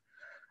Affairs.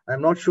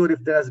 I'm not sure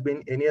if there has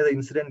been any other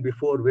incident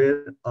before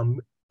where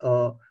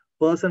a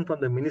person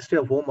from the Ministry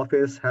of Home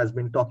Affairs has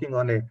been talking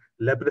on a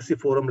leprosy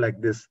forum like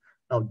this.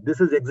 Now,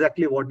 this is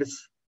exactly what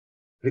is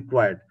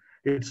required.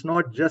 It's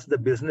not just the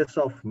business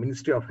of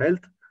Ministry of Health,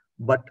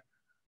 but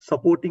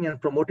supporting and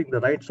promoting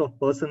the rights of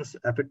persons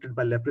affected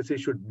by leprosy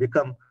should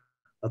become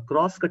a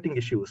cross-cutting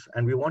issues.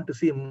 And we want to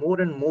see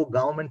more and more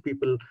government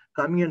people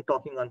coming and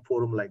talking on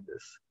forum like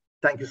this.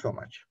 Thank you so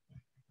much.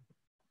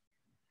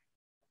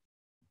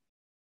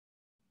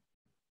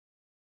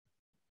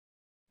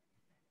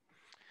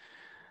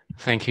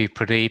 Thank you,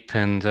 Pradeep,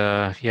 and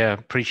yeah,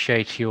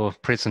 appreciate your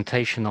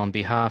presentation on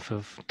behalf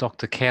of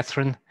Dr.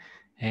 Catherine,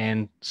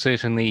 and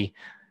certainly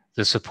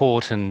the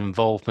support and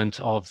involvement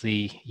of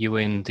the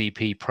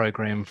UNDP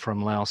program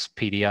from Laos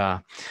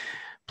PDR.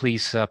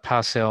 Please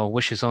pass our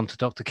wishes on to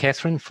Dr.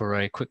 Catherine for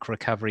a quick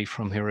recovery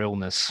from her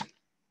illness.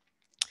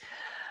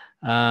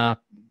 Our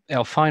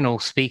final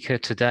speaker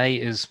today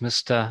is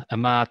Mr.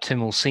 Amar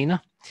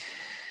Timalsina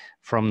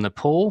from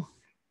Nepal.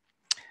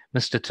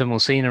 Mr.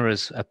 Timalsina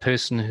is a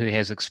person who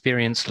has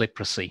experienced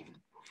leprosy.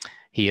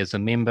 He is a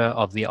member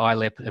of the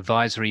ILEP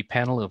Advisory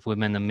Panel of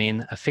Women and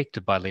Men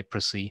Affected by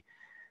Leprosy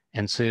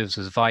and serves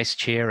as Vice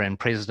Chair and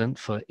President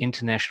for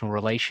International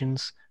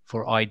Relations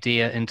for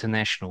IDEA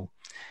International,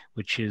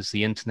 which is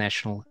the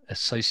International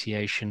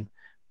Association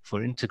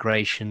for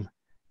Integration,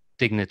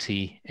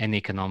 Dignity and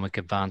Economic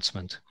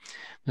Advancement.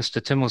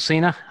 Mr.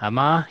 Timalsina,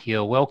 Amar,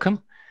 you're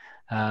welcome.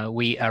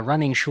 We are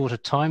running short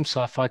of time,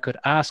 so if I could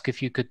ask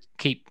if you could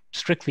keep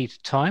strictly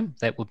to time,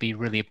 that would be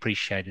really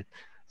appreciated.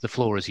 The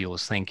floor is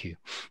yours. Thank you.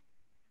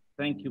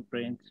 Thank you,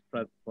 Brent,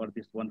 for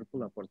this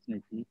wonderful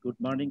opportunity. Good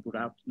morning, good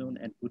afternoon,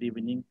 and good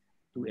evening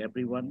to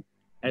everyone.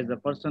 As a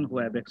person who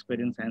have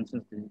experienced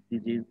Hansen's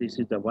disease, this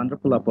is a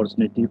wonderful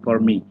opportunity for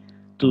me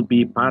to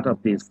be part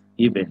of this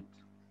event.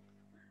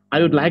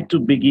 I would like to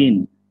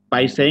begin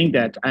by saying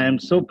that I am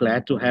so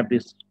glad to have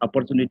this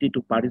opportunity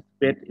to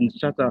participate in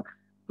such a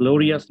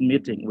glorious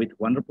meeting with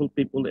wonderful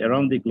people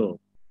around the globe.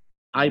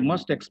 I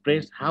must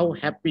express how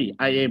happy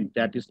I am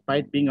that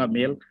despite being a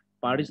male,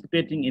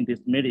 participating in this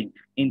meeting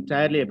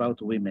entirely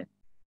about women.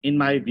 In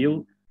my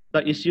view,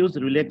 the issues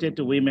related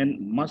to women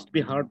must be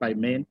heard by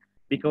men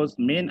because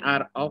men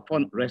are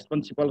often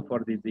responsible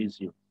for these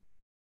issues.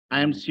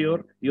 I am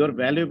sure your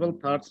valuable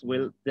thoughts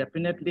will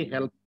definitely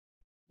help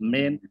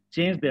men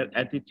change their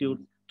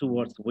attitudes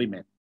towards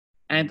women.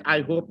 And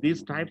I hope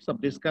these types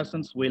of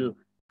discussions will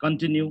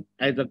continue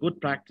as a good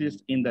practice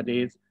in the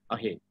days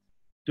ahead.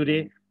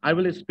 Today, I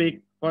will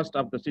speak first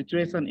of the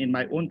situation in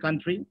my own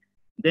country,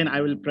 then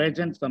I will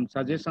present some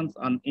suggestions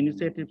on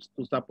initiatives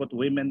to support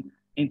women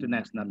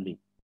internationally.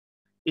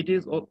 It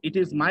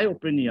is my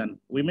opinion,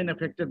 women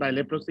affected by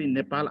leprosy in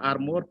Nepal are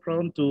more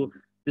prone to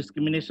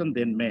discrimination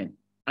than men.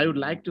 I would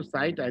like to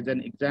cite as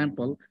an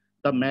example,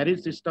 the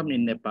marriage system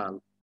in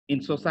Nepal.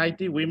 In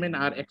society, women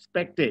are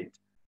expected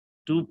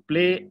to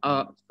play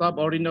a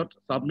subordinate,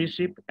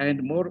 submissive,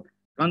 and more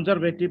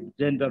conservative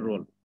gender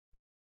role.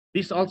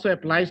 This also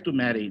applies to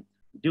marriage.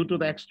 Due to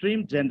the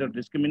extreme gender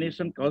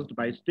discrimination caused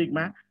by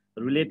stigma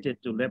related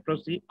to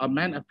leprosy, a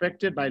man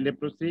affected by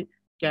leprosy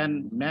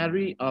can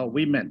marry a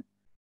woman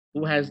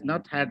who has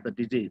not had the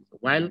disease,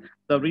 while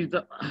the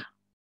reason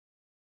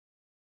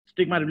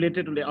stigma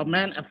related to a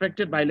man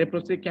affected by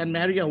leprosy can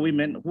marry a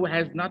woman who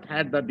has not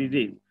had the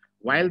disease,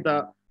 while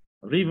the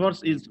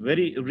reverse is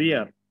very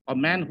rare. A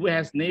man who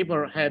has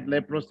never had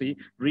leprosy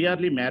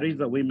rarely marries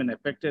a woman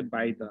affected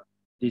by the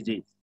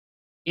disease.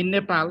 In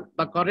Nepal,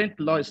 the current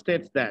law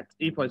states that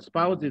if a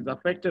spouse is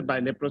affected by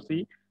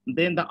leprosy,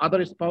 then the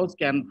other spouse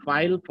can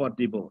file for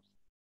divorce.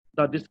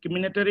 The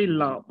discriminatory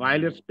law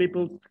violates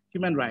people's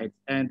human rights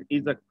and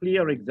is a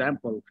clear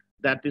example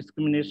that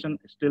discrimination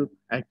still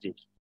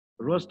exists.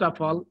 Worst of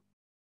all,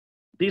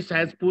 this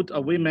has put a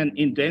woman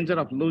in danger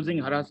of losing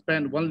her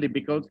husband only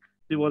because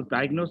she was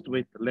diagnosed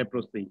with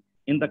leprosy.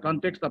 In the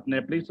context of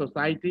Nepalese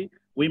society,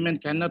 women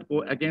cannot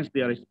go against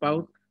their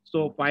spouse,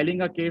 so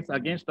filing a case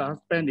against the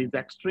husband is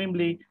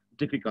extremely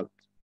difficult.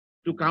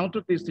 To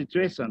counter this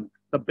situation,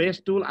 the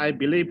best tool, I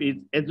believe, is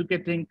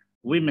educating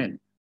women.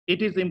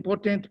 It is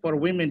important for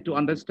women to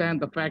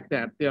understand the fact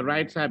that their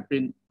rights have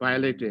been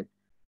violated.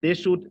 They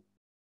should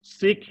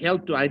seek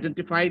help to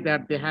identify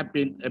that they have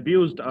been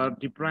abused or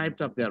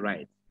deprived of their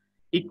rights.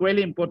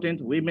 Equally important,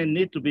 women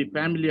need to be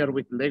familiar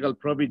with legal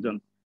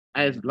provisions,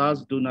 as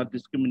laws do not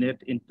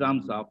discriminate in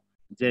terms of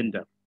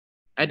gender.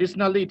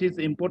 Additionally, it is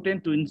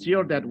important to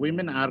ensure that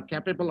women are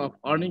capable of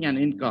earning an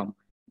income,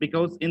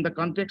 because in the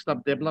context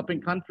of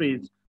developing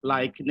countries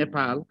like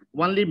Nepal,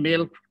 only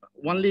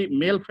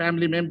male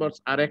family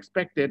members are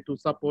expected to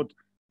support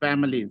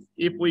families.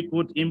 If we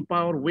could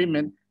empower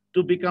women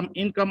to become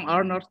income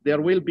earners,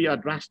 there will be a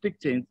drastic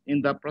change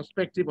in the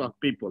perspective of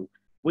people,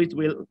 which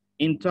will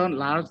in turn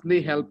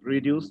largely help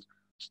reduce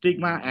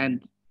stigma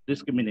and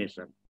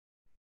discrimination.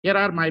 Here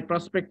are my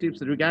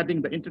perspectives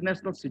regarding the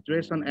international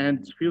situation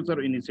and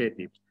future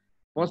initiatives.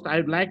 First,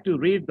 I'd like to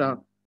read the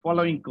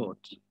following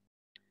quote.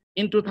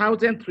 In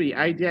 2003,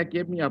 IDEA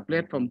gave me a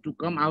platform to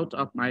come out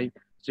of my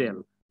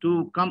shell,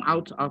 to come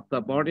out of the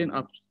burden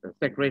of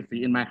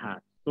secrecy in my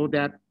heart, so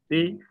that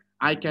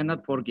I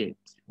cannot forget.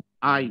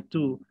 I,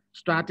 too,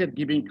 started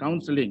giving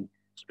counseling,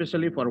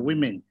 especially for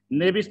women.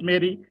 Nevis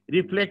Mary,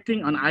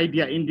 reflecting on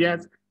IDEA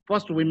India's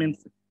first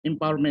women's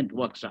empowerment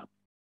workshop.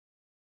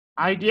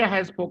 IDEA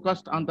has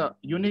focused on the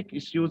unique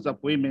issues of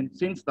women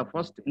since the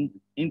first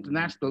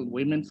International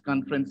Women's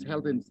Conference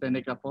held in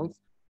Seneca Falls,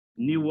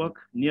 Newark,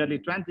 nearly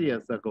 20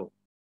 years ago.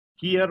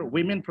 Here,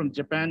 women from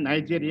Japan,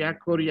 Nigeria,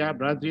 Korea,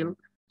 Brazil,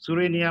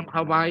 Suriname,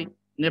 Hawaii,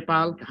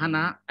 Nepal,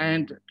 Ghana,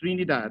 and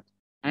Trinidad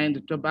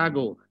and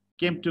Tobago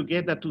came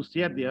together to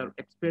share their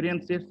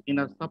experiences in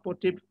a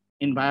supportive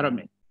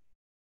environment.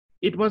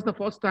 It was the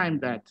first time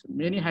that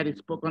many had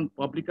spoken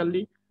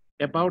publicly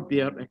about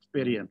their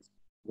experience.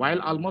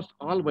 While almost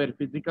all were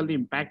physically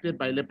impacted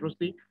by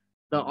leprosy,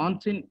 the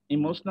unseen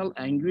emotional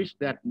anguish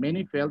that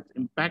many felt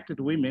impacted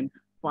women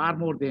far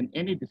more than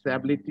any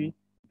disability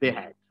they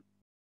had.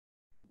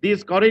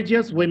 These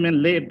courageous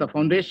women laid the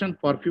foundation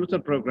for future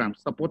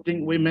programs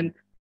supporting women.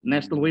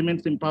 National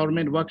Women's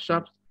Empowerment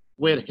Workshops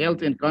were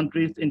held in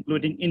countries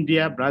including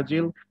India,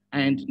 Brazil,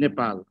 and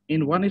Nepal.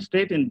 In one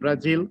state in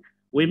Brazil,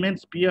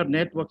 women's peer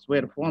networks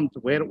were formed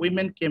where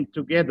women came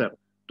together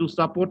to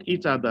support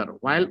each other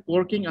while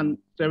working on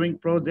saving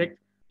projects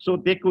so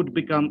they could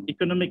become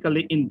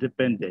economically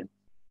independent.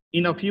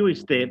 In a few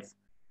states,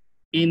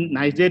 in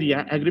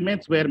Nigeria,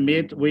 agreements were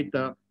made with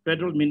the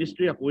Federal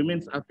Ministry of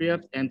Women's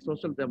Affairs and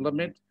Social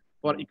Development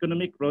for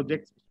economic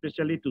projects,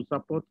 especially to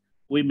support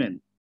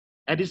women.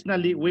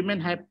 Additionally, women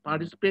have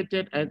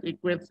participated as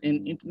equals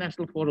in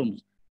international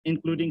forums,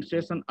 including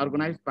sessions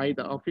organized by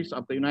the Office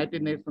of the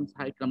United Nations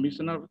High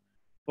Commissioner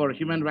for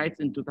Human Rights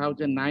in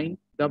 2009,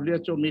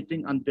 WHO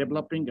meeting on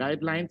developing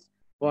guidelines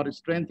for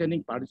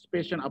strengthening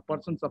participation of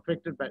persons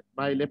affected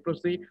by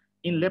leprosy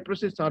in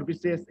leprosy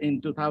services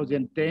in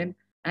 2010,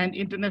 and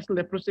International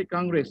Leprosy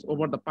Congress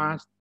over the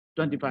past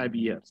 25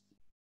 years.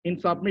 In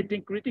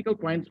submitting critical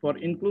points for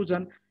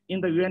inclusion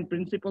in the UN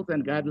principles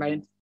and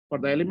guidelines for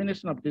the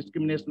elimination of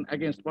discrimination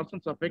against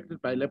persons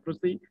affected by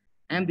leprosy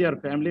and their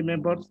family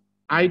members,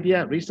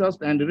 IDEA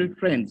researched and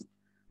referenced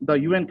the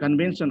UN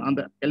Convention on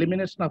the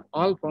Elimination of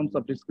All Forms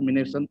of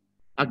Discrimination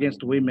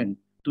against Women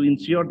to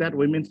ensure that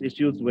women's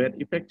issues were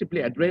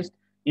effectively addressed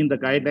in the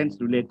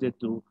guidelines related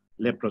to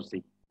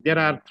leprosy. There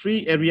are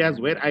 3 areas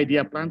where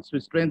IDEA plans to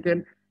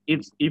strengthen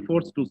its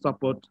efforts to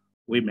support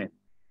women.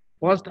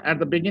 First, at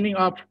the beginning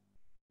of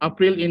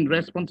April, in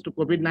response to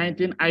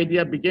COVID-19,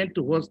 IDEA began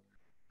to host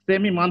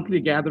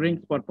semi-monthly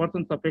gatherings for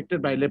persons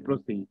affected by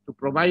leprosy to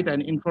provide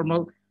an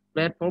informal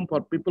platform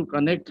for people to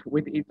connect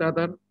with each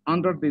other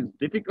under these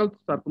difficult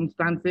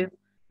circumstances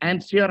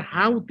and share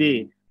how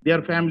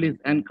their families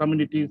and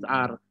communities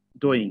are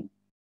doing.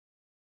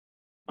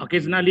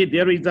 Occasionally,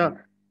 there is a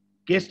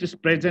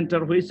guest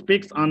presenter who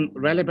speaks on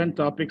relevant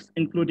topics,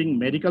 including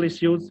medical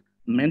issues,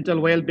 mental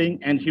well-being,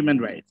 and human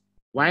rights.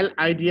 While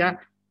IDEA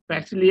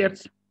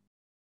facilitates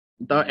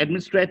the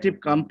administrative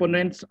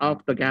components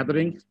of the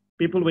gatherings,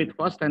 people with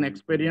first-hand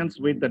experience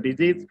with the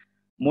disease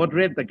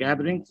moderate the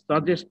gatherings,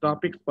 suggest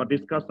topics for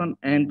discussion,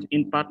 and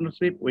in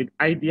partnership with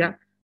IDEA,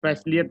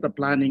 facilitate the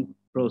planning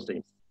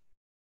process.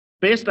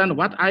 Based on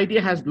what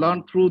IDEA has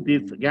learned through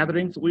these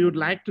gatherings, we would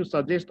like to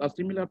suggest a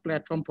similar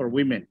platform for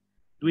women.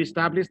 To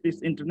establish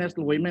this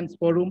International Women's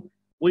Forum,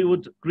 we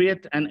would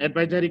create an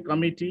advisory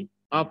committee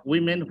of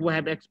women who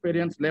have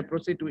experienced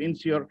leprosy to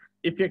ensure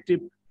effective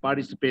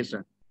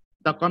participation.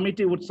 The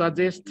committee would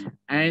suggest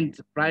and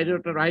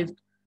prioritize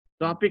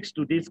topics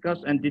to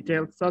discuss and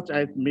details such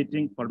as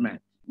meeting format.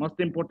 Most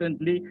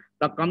importantly,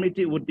 the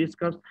committee would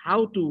discuss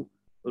how to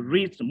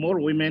reach more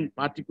women,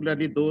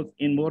 particularly those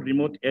in more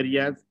remote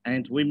areas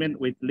and women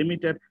with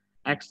limited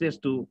access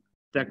to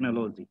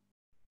technology.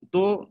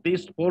 Though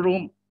this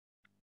forum,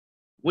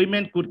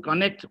 women could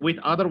connect with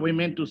other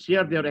women to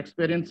share their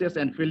experiences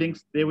and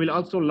feelings, they will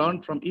also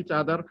learn from each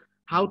other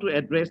how to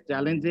address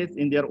challenges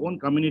in their own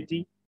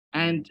community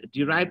and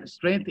derive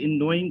strength in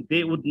knowing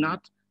they would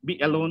not be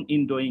alone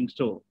in doing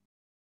so.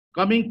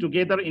 Coming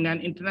together in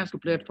an international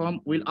platform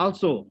will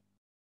also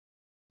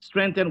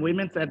strengthen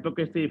women's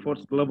advocacy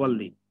efforts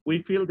globally.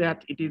 We feel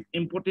that it is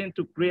important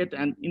to create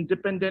an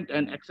independent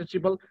and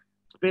accessible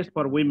space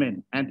for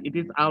women. And it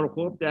is our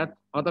hope that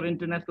other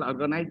international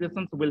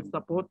organizations will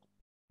support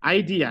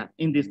IDEA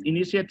in this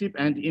initiative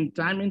and in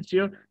time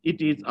ensure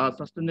it is a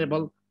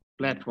sustainable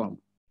platform.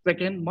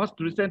 Second, most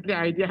recently,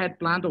 IDEA had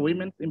planned a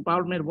women's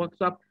empowerment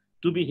workshop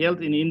to be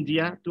held in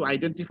India to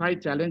identify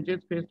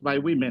challenges faced by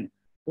women,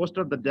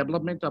 foster the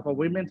development of a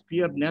women's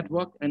peer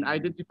network, and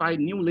identify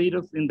new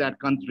leaders in that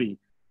country.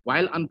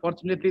 While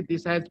unfortunately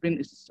this has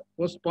been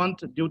postponed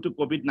due to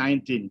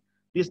COVID-19,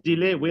 this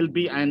delay will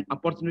be an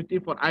opportunity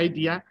for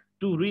IDEA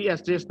to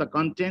reassess the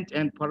content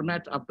and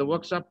format of the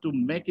workshop to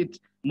make it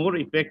more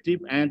effective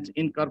and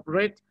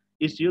incorporate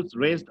issues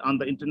raised on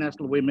the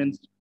International Women's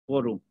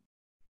Forum.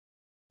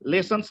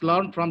 Lessons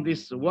learned from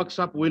this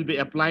workshop will be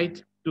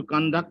applied to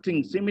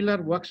conducting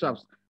similar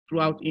workshops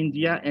throughout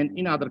India and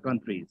in other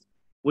countries.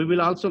 We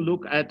will also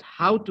look at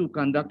how to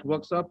conduct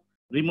workshops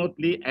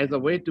remotely as a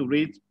way to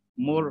reach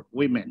more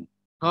women.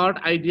 Third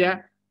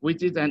idea,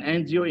 which is an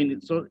NGO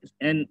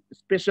in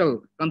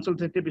special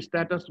consultative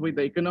status with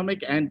the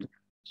Economic and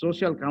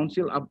Social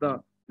Council of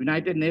the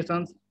United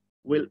Nations,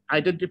 will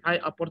identify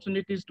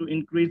opportunities to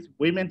increase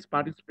women's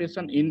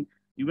participation in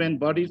UN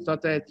bodies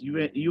such as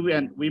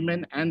UN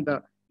Women and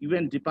the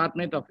UN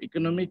Department of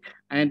Economic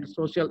and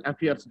Social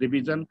Affairs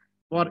Division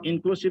for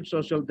inclusive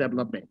social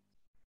development.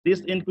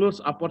 This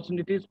includes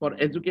opportunities for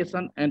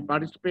education and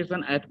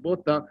participation at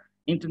both the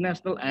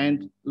international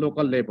and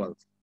local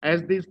levels.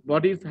 As these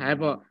bodies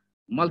have a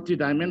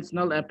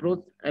multidimensional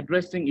approach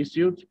addressing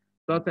issues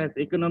such as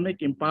economic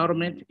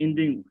empowerment,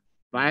 ending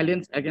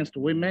violence against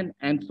women,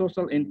 and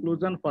social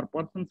inclusion for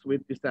persons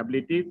with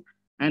disabilities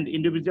and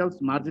individuals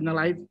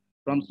marginalized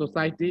from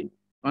society,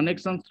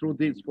 connections through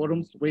these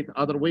forums with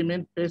other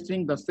women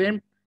facing the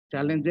same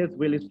challenges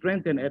will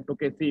strengthen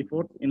advocacy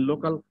efforts in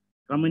local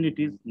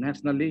communities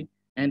nationally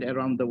and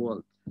around the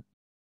world.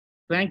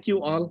 Thank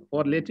you all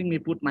for letting me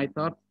put my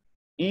thoughts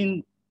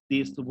in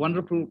this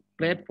wonderful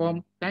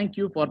platform. Thank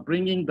you for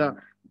bringing the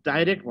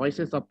direct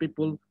voices of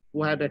people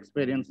who have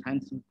experienced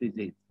Hansen's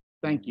disease.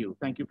 Thank you.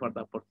 Thank you for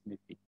the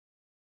opportunity.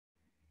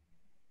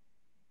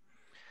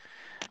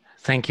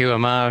 Thank you,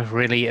 Amar.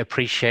 Really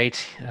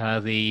appreciate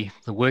the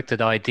work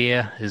that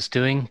IDEA is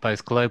doing,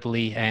 both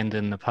globally and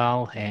in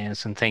Nepal. And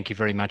thank you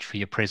very much for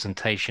your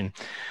presentation.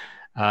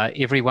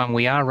 Everyone,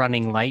 we are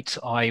running late.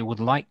 I would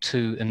like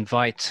to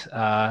invite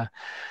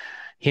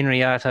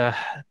Henrietta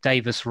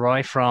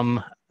Davis-Roy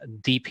from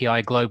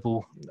DPI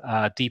Global,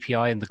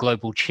 DPI and the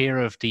Global Chair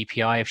of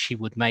DPI, if she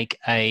would make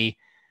a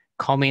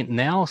comment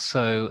now.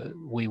 So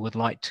we would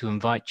like to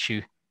invite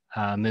you,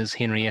 Ms.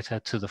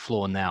 Henrietta, to the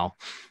floor now.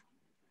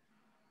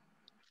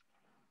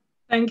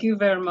 Thank you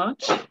very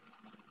much.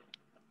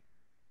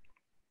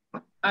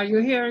 Are you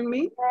hearing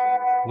me?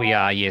 We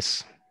are,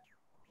 yes.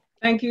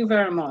 Thank you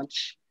very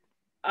much.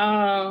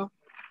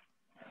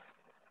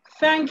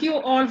 Thank you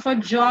all for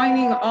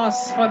joining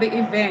us for the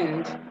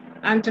event,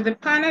 and to the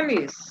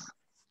panelists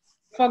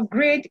for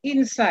great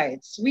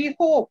insights. We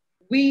hope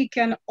we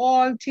can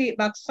all take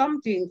back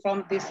something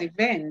from this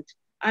event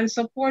and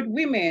support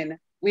women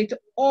with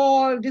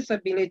all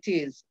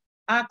disabilities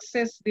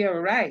access their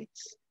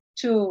rights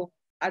to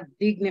a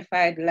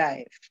dignified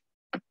life.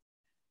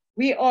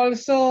 We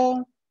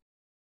also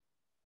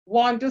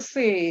want to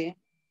say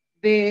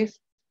the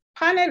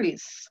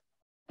panelists,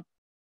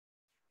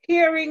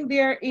 hearing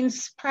their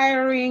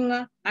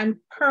inspiring and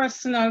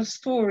personal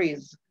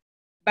stories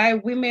by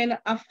women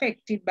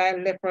affected by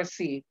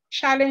leprosy,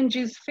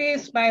 challenges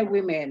faced by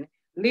women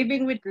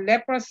living with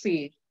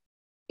leprosy,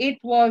 it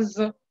was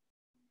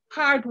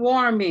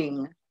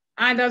heartwarming.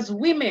 And as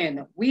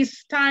women, we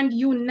stand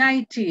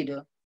united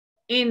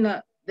in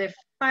the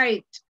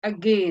fight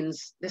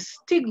against the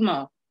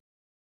stigma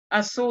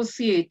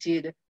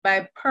associated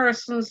by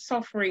persons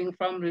suffering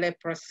from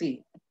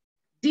leprosy.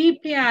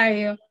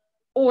 DPI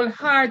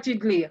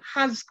wholeheartedly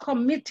has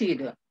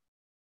committed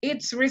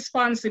its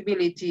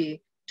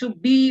responsibility to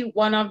be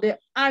one of the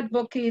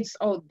advocates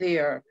out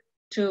there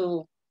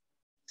to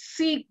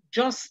seek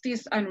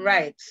justice and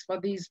rights for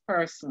these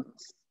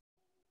persons.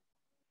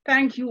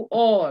 Thank you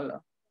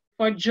all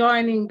for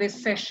joining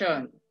this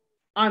session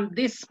on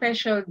this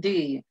special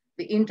day,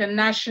 the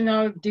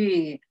International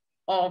Day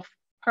of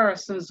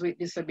Persons with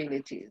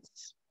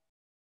Disabilities.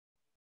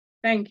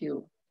 Thank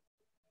you.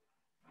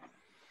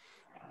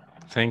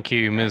 Thank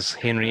you, Ms.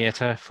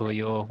 Henrietta, for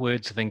your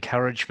words of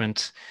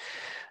encouragement.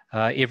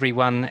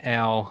 Everyone,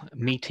 our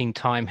meeting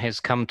time has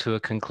come to a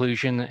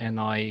conclusion, and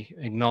I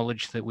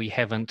acknowledge that we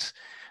haven't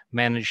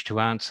managed to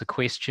answer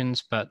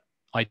questions, but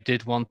I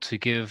did want to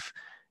give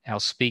our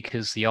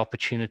speakers the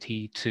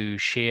opportunity to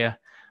share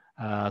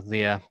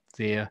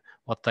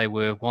what they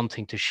were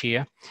wanting to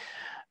share.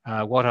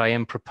 What I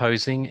am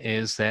proposing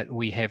is that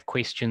we have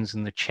questions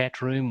in the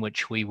chat room,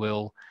 which we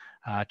will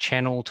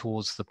channel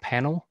towards the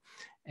panel,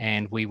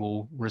 and we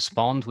will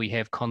respond. We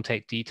have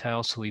contact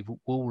details, so we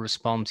will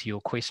respond to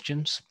your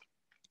questions.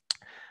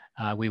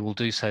 We will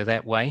do so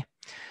that way.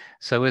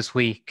 So as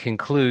we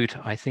conclude,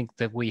 I think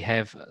that we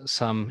have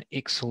some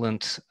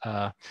excellent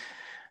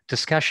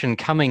discussion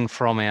coming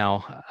from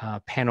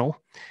our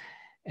panel.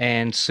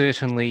 And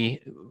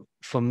certainly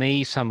for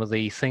me, some of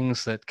the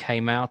things that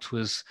came out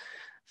was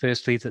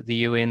firstly that the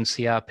UN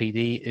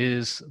CRPD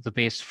is the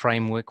best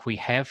framework we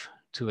have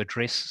to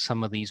address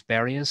some of these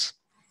barriers.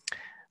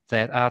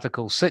 That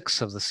Article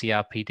 6 of the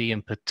CRPD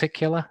in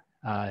particular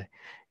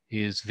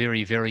is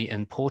very, very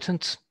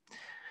important.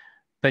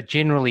 But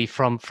generally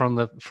from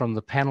the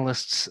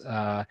panelists,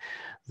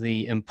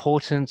 the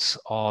importance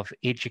of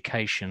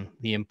education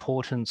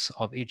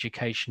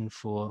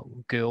for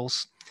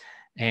girls,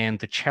 and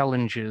the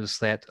challenges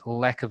that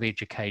lack of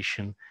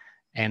education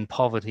and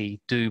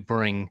poverty do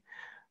bring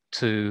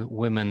to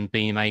women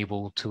being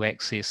able to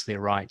access their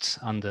rights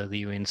under the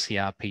UN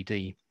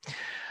CRPD.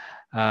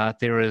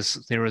 There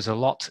is a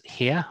lot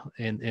here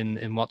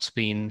in what's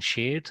been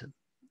shared.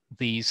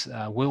 These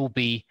will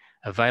be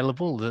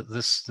available.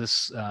 This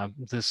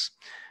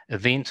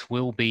event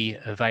will be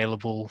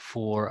available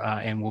for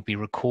and will be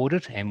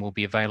recorded and will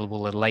be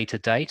available at a later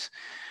date.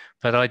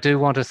 But I do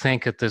want to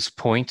thank at this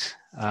point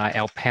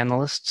our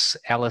panelists.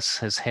 Alice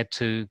has had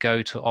to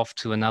go off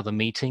to another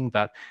meeting,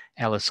 but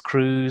Alice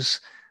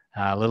Cruz,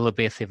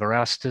 Lilibeth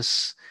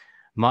Evarestus,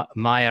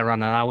 Maya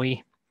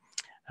Ranaware,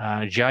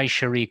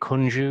 Jayashree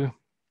Kunju,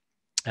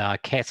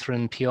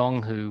 Catherine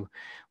Pyong, who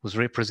was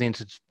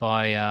represented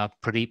by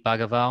Pradeep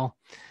Bagival,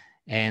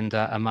 and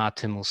Amar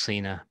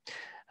Timalsina.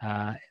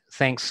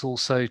 Thanks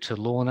also to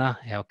Lorna,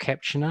 our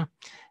captioner,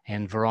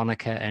 and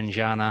Veronica and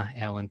Jana,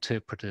 our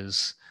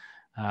interpreters.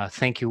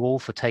 Thank you all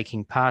for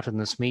taking part in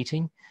this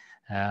meeting.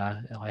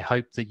 I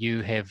hope that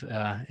you have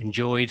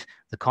enjoyed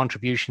the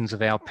contributions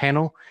of our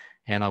panel,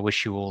 and I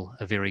wish you all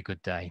a very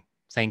good day.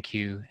 Thank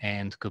you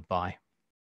and goodbye.